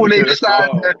before they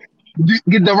decided to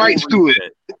get the rights to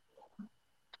it.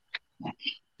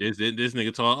 This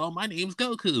nigga talk, "Oh, my name's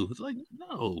Goku." It's like,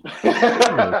 no.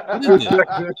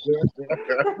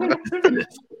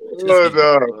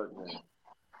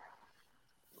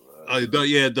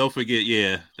 Don't forget.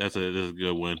 Yeah, that's a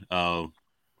good one.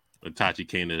 Itachi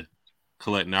came to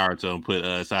collect Naruto and put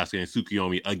Sasuke and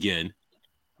Tsukuyomi again.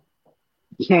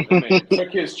 Man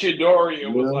took his Chidori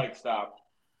and was like, "Stop."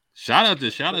 Shout out to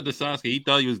Sasuke. He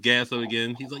thought he was gassed up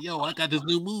again. He's like, "Yo, I got this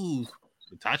new move."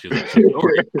 Itachi was like,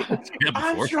 Chidori.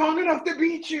 I'm strong enough to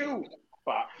beat you.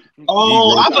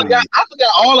 Oh, I forgot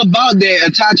all about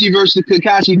that Itachi versus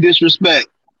Kakashi disrespect.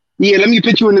 Yeah, let me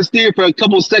put you in the steer for a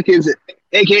couple seconds,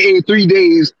 aka 3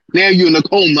 days. Now you're in a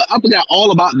coma. I forgot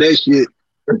all about that shit.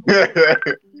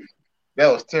 That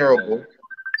was terrible.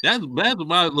 That's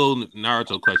my little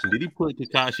Naruto question. Did he put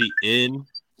Kakashi in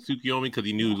Tsukuyomi because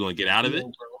he knew he was going to get out of it?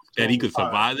 That he could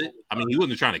survive it? I mean, he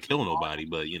wasn't trying to kill nobody,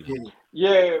 but you know.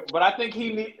 Yeah, but I think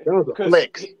he need because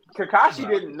Kakashi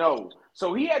didn't know,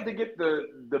 so he had to get the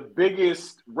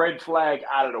biggest red flag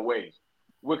out of the way.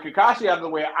 With Kakashi out of the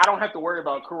way, I don't have to worry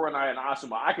about Kurenai and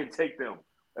Asuma. I can take them.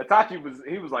 Itachi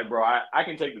was like, "Bro, I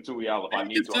can take the two of y'all if I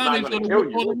need to. I'm not going to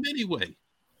kill you anyway."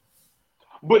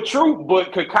 But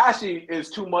Kakashi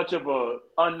is too much of a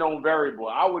unknown variable.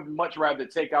 I would much rather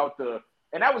take out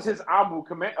and that was his Amu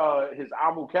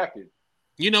captain.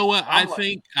 You know what? I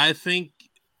think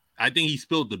he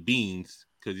spilled the beans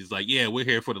because he's like, "Yeah, we're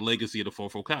here for the legacy of the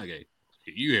fourth Hokage.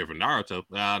 You here for Naruto?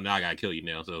 Now I gotta kill you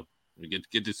now." So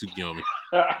Get this Tsukiyomi.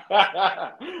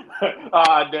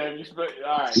 Damn, you spent.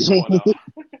 All right, come on now.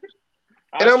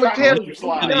 And I'm gonna tell you,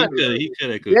 he could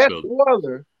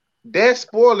have that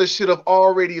spoiler should have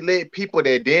already let people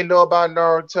that didn't know about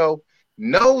Naruto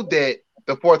know that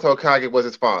the fourth Hokage was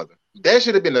his father. That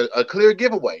should have been a clear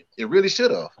giveaway. It really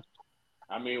should have.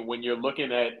 I mean, when you're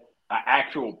looking at an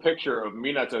actual picture of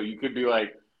Minato, you could be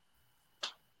like,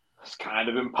 it's kind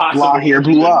of impossible blonde hair,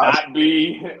 blue eyes. not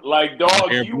be like,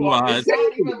 dog, you are.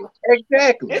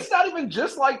 Exactly. It's not even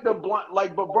just like the blonde,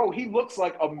 like, but bro, he looks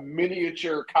like a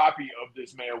miniature copy of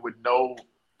this man with no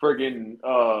friggin'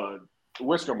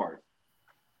 whisker mark.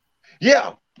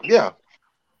 Yeah.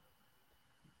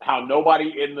 How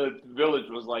nobody in the village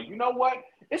was like, you know what?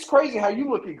 It's crazy how you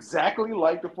look exactly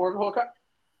like the fourth Hokage.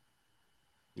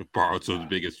 Boruto's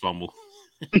biggest fumble.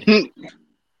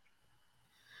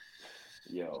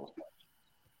 Yo.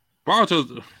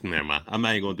 Boruto's never mind. I'm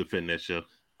not even gonna defend that show.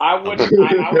 I was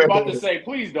about to say,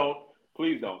 please don't.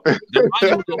 Please don't. For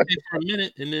a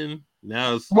minute, and then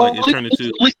now it's like it turned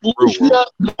into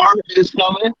the arc is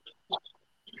coming.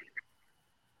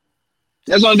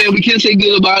 That's one thing we can't say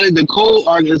good about it. The cold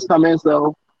arc is coming,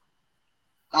 so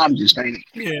I'm just saying.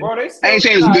 Yeah. Bro, I ain't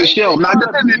saying it's a good show. I'm not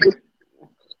defending it.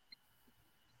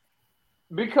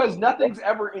 Because nothing's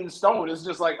ever in stone. It's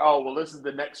just like, oh, well, this is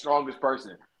the next strongest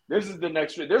person. This is the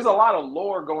next. There's a lot of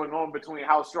lore going on between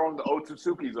how strong the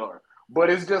Otsutsukis are. But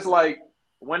it's just like,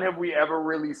 when have we ever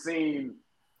really seen,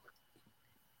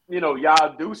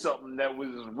 y'all do something that was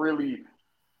really,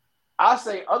 I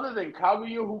say, other than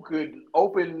Kaguya, who could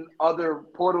open other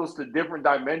portals to different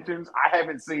dimensions, I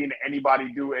haven't seen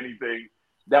anybody do anything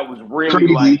that was really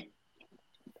like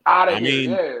out of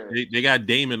here. I mean, they got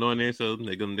Damon on there, so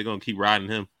they're gonna keep riding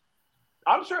him.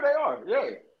 I'm sure they are.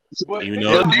 Yeah, but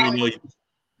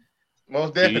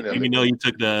most definitely. Even though he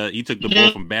took the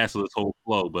ball from Basile's whole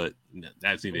flow, but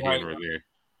that's neither here nor there.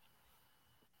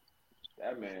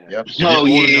 That man. Yep. Oh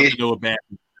yeah. To know about,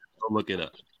 go look it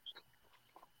up.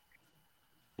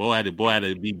 Boy had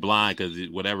to be blind because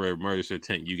whatever murders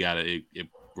intent you got it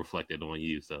reflected on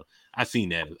you. So I seen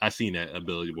that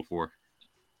ability before.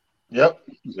 Yep.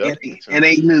 It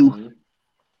ain't new.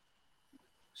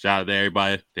 Shout out to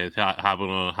everybody that's hopping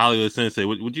on Hollywood Sensei.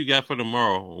 What you got for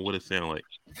tomorrow? Or what it sound like?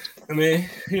 I mean,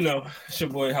 it's your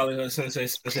boy Hollywood Sensei,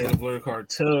 the Blerd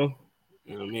Cartel.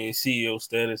 CEO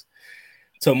status.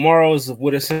 Tomorrow is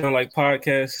What It Sound Like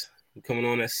podcast. Coming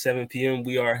on at 7 p.m.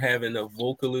 We are having a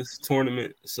vocalist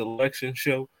tournament selection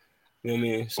show.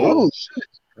 So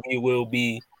we will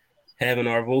be having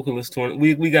our vocalist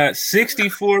tournament. We got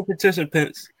 64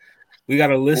 participants. We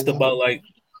got a list about like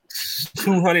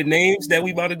 200 names that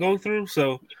we about to go through.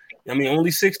 So,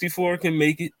 only 64 can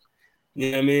make it.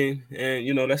 You know what I mean?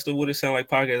 And, that's the What It Sound Like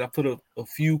podcast. I put a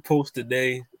few posts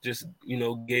today just,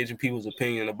 gauging people's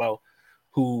opinion about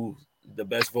who the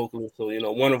best vocalist. So,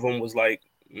 one of them was like,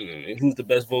 who's the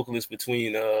best vocalist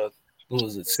between, who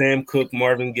was it? Sam Cooke,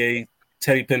 Marvin Gaye,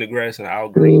 Teddy Pendergrass, and Al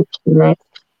Green.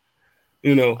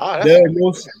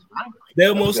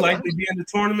 They'll most likely be in the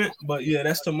tournament. But, yeah,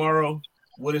 that's tomorrow.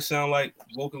 What It Sound Like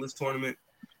vocalist tournament.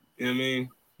 You know what I mean?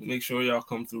 Make sure y'all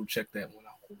come through, check that one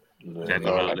out. Check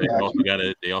them out.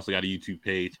 They also got a YouTube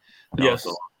page. Yes. Also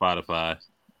on Spotify.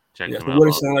 Check them the out. What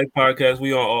It Sound Like podcast.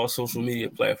 We on all social media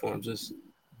platforms. Just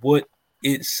What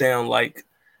It Sound Like.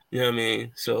 You know what I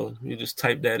mean? So you just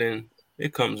type that in.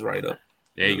 It comes right up.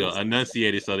 There you go.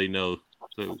 Enunciate it so they know.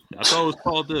 So I thought it was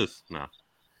called this. Nah.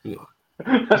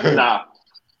 Nah.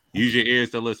 Use your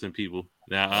ears to listen, people.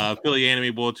 Now, Philly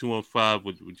Anime Boy 215,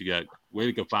 what you got? Where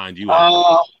they can find you?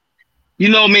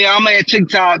 Me, I'm at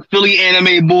TikTok, Philly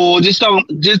Anime Boy. Just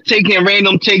taking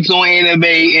random takes on anime,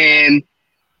 and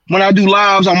when I do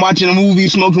lives, I'm watching a movie,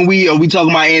 smoking weed, or we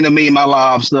talking about anime in my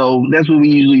live. So that's what we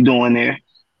usually doing there.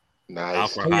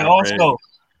 Nice. Also,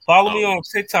 follow me on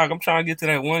TikTok. I'm trying to get to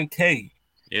that 1K.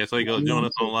 Yeah, so you go join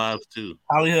us on live too.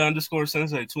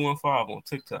 Hollywood_Sensei 215 on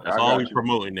TikTok. That's all we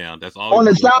promoting now. That's all. On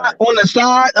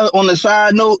the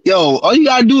side note, yo, all you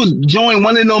gotta do is join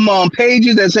one of them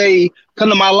pages that say "come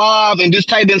to my live" and just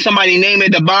type in somebody's name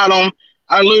at the bottom.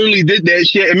 I literally did that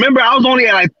shit. Remember, I was only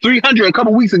at like 300 a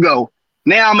couple weeks ago.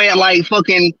 Now I'm at like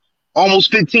fucking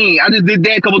almost 15. I just did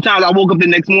that a couple times. I woke up the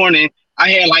next morning.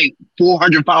 I had like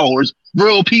 400 followers,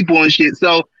 real people and shit.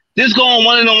 So just go on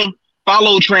one of them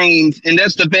follow trains, and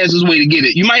that's the fastest way to get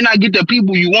it. You might not get the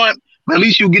people you want, but at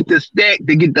least you'll get the stack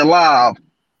to get the live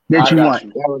that you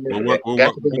want. We'll work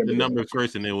the numbers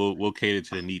first, and then we'll cater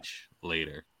to the niche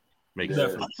later. Make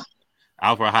sense.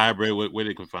 Alpha Hybrid, where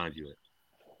they can find you at?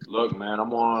 Look, man,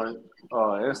 I'm on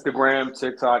Instagram,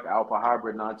 TikTok, Alpha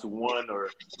Hybrid 921, or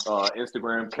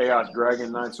Instagram Chaos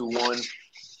Dragon 921.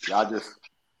 Y'all just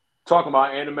talking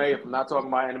about anime. If I'm not talking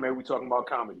about anime, we talking about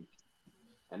comedy.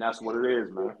 And that's what it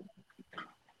is, man.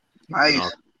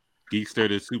 Nice. Geekster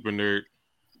the Super Nerd.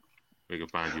 We can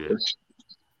find you at.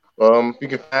 You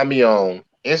can find me on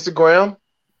Instagram,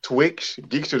 Twitch,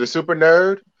 Geekster the Super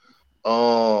Nerd.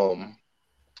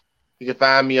 You can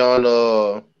find me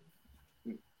on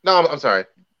I'm sorry.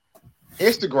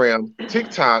 Instagram,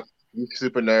 TikTok,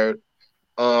 Super Nerd.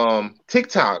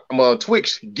 TikTok, I'm on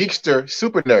Twitch, Geekster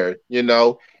Super Nerd. You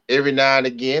know, every now and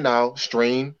again I'll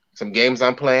stream some games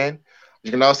I'm playing.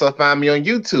 You can also find me on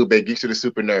YouTube at Geekster the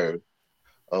Super Nerd.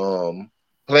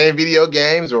 Playing video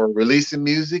games or releasing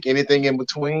music, anything in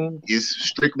between is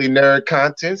strictly nerd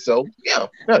content. So yeah,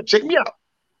 check me out.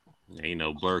 Yeah, you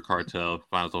know, Blerd Cartel.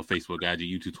 Find us on Facebook, IG,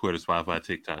 YouTube, Twitter, Spotify,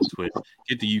 TikTok, Twitch.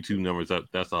 Get the YouTube numbers up.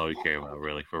 That's all we care about,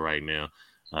 really, for right now.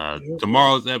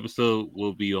 Tomorrow's episode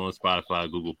will be on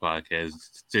Spotify, Google Podcasts,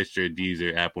 Stitcher,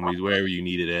 Deezer, Apple Music, wherever you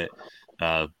need it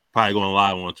at. Probably going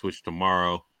live on Twitch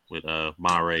tomorrow with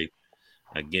Monterey.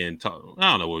 Again, I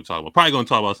don't know what we're talking about. Probably going to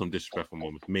talk about some disrespectful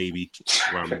moments, maybe.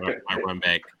 I run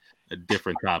back a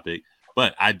different topic.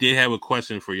 But I did have a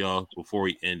question for y'all before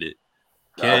we end it.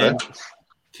 Can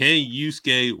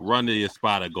Yusuke run the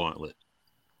Espada gauntlet?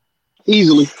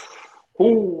 Easily.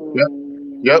 Yep.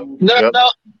 No.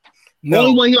 The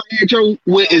only one he'll intro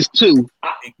with is 2.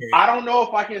 I don't know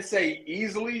if I can say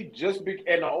easily,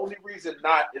 and the only reason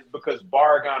not is because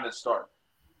Baragon is starting.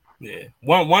 Yeah.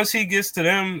 Once he gets to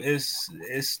them,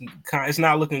 it's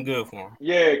not looking good for him.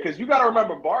 Yeah, because you got to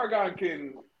remember, Baragon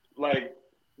can like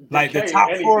the top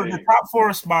four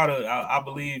Espada, I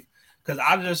believe. Because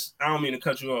I don't mean to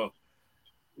cut you off.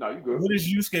 No, you good. What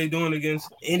is Yusuke doing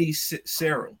against any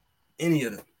Sarah? Any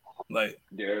of them? Like,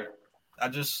 yeah.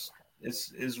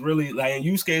 It's really like, and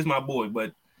Yusuke is my boy,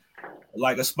 but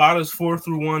like Espada's 4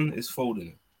 through 1 is folding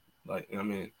him. Like, I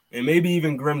mean, and maybe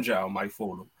even Grimjow might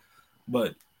fold him.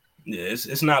 But yeah,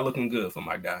 it's not looking good for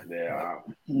my guy. Yeah.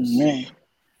 Man.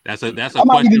 That's a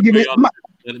question for y'all.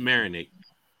 Let it marinate.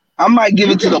 I might give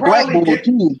it to the black boy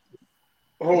too.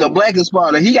 The black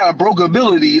Espada. He got a broke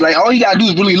ability. Like, all you gotta do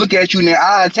is really look at you and their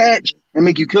eye attach and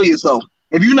make you kill yourself.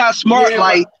 If you're not smart,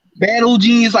 like battle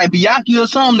genius like Byakuya or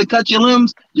something to cut your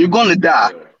limbs, you're gonna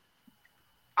die.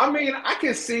 I mean, I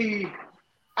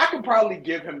can probably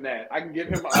give him that. I can give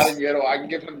him Arieto. I can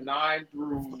give him 9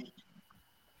 through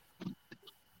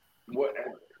what?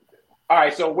 All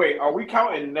right, so wait, are we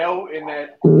counting Nell in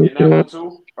that one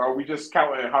too? Or are we just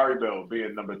counting Haribel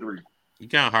being number 3? You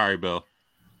count Haribel.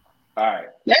 All right.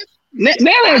 Now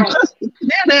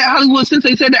that Hollywood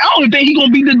Sensei said that, I don't think he's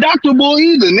gonna be the Doctor Boy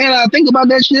either. Now that I think about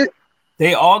that shit.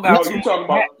 They all got you talking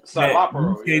about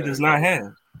Salaparo. Yusuke does not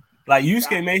have. Like,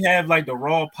 Yusuke may have like the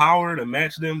raw power to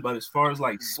match them, but as far as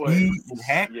like speed and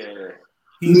hack,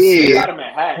 he got him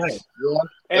at hacks. Yeah.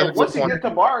 And once he gets to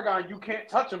Baragon, you can't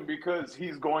touch him because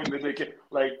he's going to decay.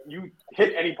 Like, you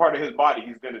hit any part of his body,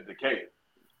 he's going to decay.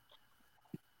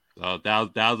 So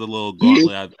that was a little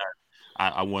gauntlet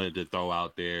I wanted to throw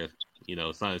out there. You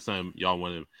know, some y'all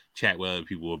want to chat with other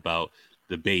people about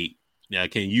debate. Now,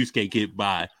 can Yusuke get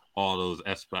by all those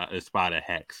Espada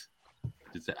hacks?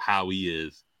 Is that how he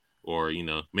is? Or, you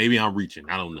know, maybe I'm reaching.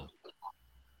 I don't know.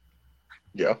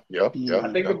 Yeah. I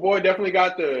think the boy definitely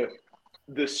got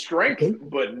the strength,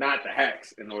 but not the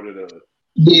hacks in order to.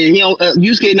 Yeah,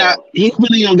 Yusuke he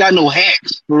really don't got no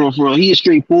hacks for real. He a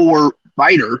straightforward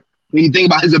fighter. When you think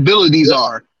about his abilities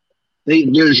they're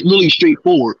really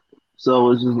straightforward.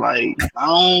 So it's just like,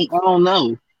 I don't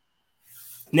know.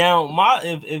 Now,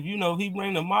 if you know, he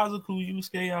bring the Mazaku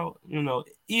Yusuke out, you know,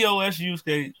 EOS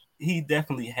Yusuke, he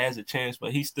definitely has a chance,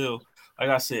 but he still, like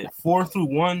I said, 4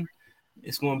 through 1,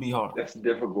 it's going to be hard. That's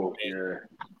difficult. Yeah.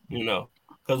 You know,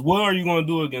 because what are you going to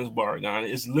do against Baragon?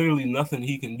 It's literally nothing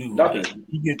he can do. Nothing. Like,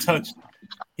 he get touched,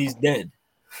 he's dead.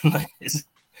 Like, it's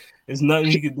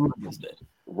nothing he can do against that.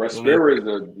 Respira is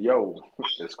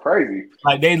it's crazy.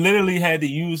 Like, they literally had to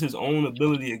use his own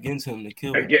ability against him to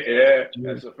kill him. Yeah,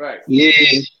 that's a fact. Yeah.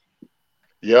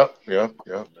 Yep.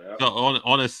 So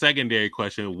on a secondary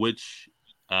question,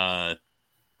 I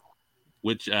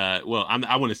want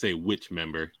to say which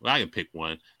member. Well, I can pick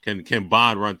one. Can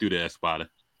Bond run through the Espada?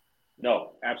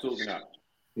 No, absolutely not.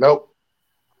 Nope.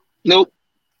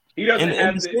 He doesn't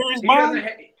have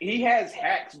he has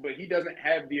hacks, but he doesn't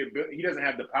have the ability. He doesn't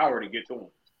have the power to get to him.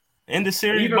 In the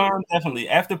series, Bond definitely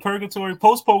after Purgatory,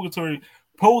 post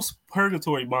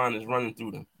Purgatory Bond is running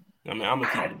through them. I mean, I'm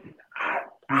gonna keep it.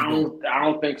 I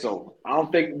don't think so. I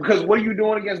don't think, because what are you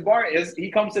doing against he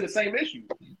comes to the same issue.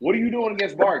 What are you doing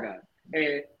against Baragon?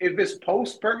 And if it's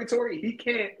post Purgatory, he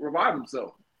can't revive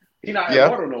himself. He's not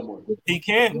immortal no more. He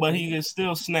can't, but he can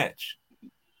still snatch.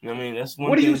 I mean, that's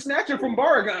one What are thing. you snatching from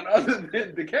Baragon other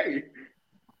than Decay?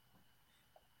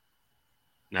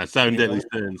 Now, 7 Deadly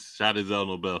Sins. Shout out to Zell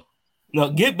Nobel.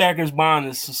 No, Get Backers Bond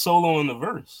is solo in the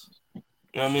verse. You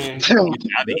know what I mean?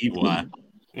 Out the Evil Eye.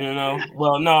 You know?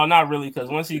 Well, no, not really, because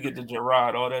once you get to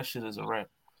Gerard, all that shit is a wrap.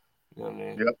 You know what I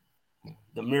mean? Yep.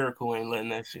 The Miracle ain't letting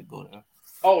that shit go down.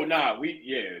 Oh, nah.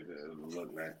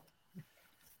 Look, man.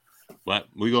 But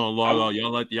we gonna log on.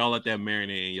 Y'all let that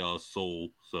marinate in y'all's soul.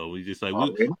 So we just like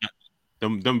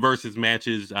them versus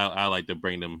matches. I like to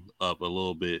bring them up a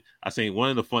little bit. I think one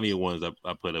of the funnier ones I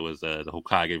put it was the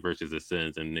Hokage versus the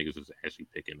Sins, and niggas was actually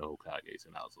picking the Hokages,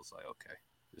 and I was just like, okay,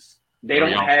 they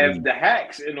don't have the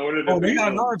hacks in order to. Oh, they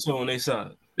got Naruto on their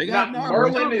side. They got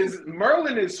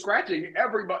Merlin is scratching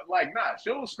everybody. Like, nah,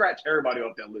 she'll scratch everybody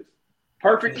off that list.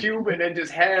 Perfect cube, and then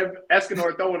just have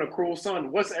Escanor throwing a cruel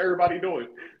sun. What's everybody doing?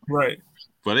 Right.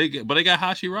 But they got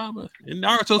Hashirama and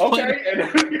Naruto's playing.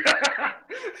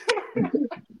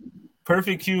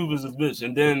 Perfect cube is a bitch,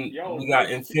 and then we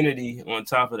got Infinity on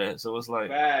top of that. So it's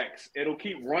like facts. It'll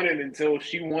keep running until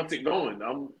she wants it going.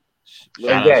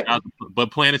 But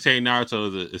Planetary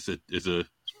Naruto is a.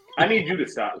 I need you to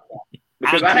stop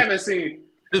because I haven't seen.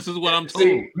 This is what I'm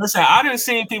told. Listen, I didn't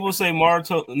see people say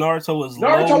Naruto is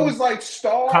Naruto is like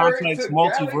Star complex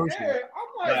multiverse.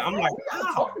 Yeah, I'm like, what are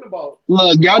you talking about?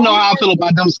 Look, y'all know how I feel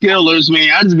about them scalers,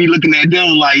 man. I just be looking at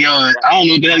them like, yo, I don't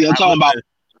know what the hell y'all talking about.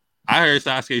 I heard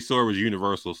Sasuke's sword was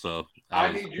universal, so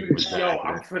I need you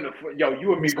to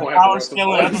you and me going power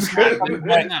scaling. Power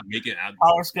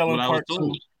scaling part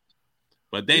 2.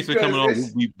 But thanks for coming on.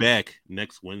 We'll be back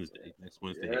next Wednesday. Next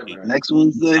Wednesday.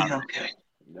 Okay.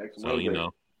 So you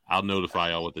know, I'll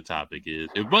notify y'all what the topic is.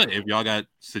 But if y'all got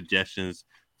suggestions,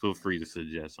 feel free to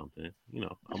suggest something. You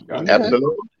know,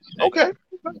 absolutely. Okay.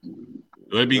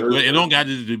 It don't got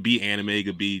to be anime. It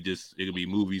could be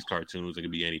movies, cartoons. It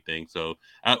could be anything. So,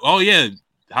 Hollywood.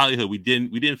 We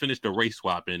didn't finish the race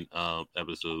swapping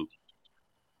episode.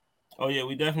 Oh yeah,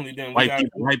 we definitely didn't.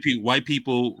 White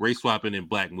people race swapping in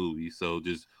black movies. So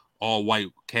just all white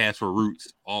cast for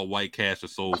Roots, all white cast for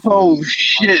Soul Food. Oh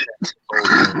shit!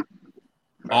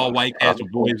 All white cast for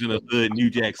Boys in the Hood,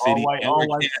 New Jack City. All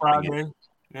white Friday. You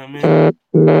know what I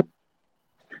mean?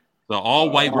 So all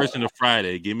white version of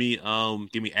Friday. Give me Adam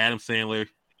Sandler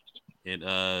and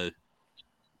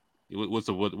what's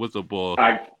the ball?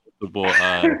 Paul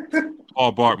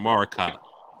Bart Maricott.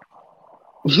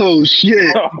 Oh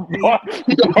shit!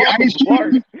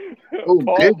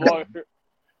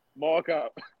 Maricott.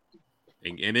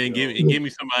 And then give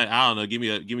me somebody. I don't know. Give me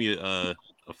a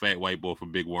fat white boy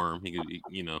from Big Worm. He could,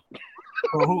 you know.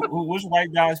 Which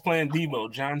white guy is playing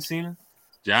Debo? John Cena.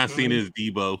 John Cena is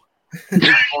Debo.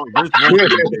 Goldberg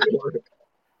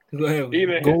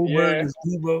is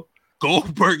Debo.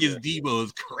 Goldberg is Debo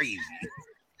is crazy.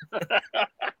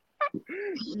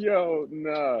 Yo,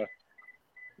 nah.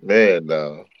 Man,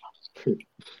 no.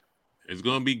 It's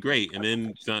gonna be great, and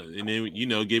then you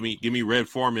know, give me Red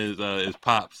Foreman as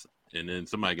Pops, and then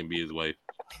somebody can be his wife.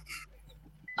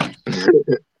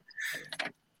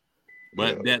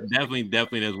 But that definitely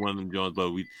that's one of them Jones.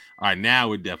 But now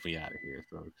we're definitely out of here.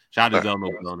 So shout out to Zelno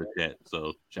on the chat.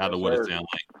 So shout out to what it sounds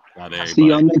like. Shout out to everybody. See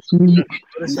y'all next week.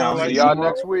 See y'all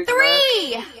next week.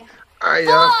 3, All right,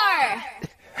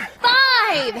 4,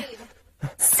 5,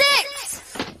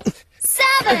 6,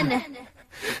 7, 8,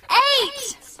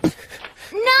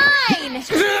 9.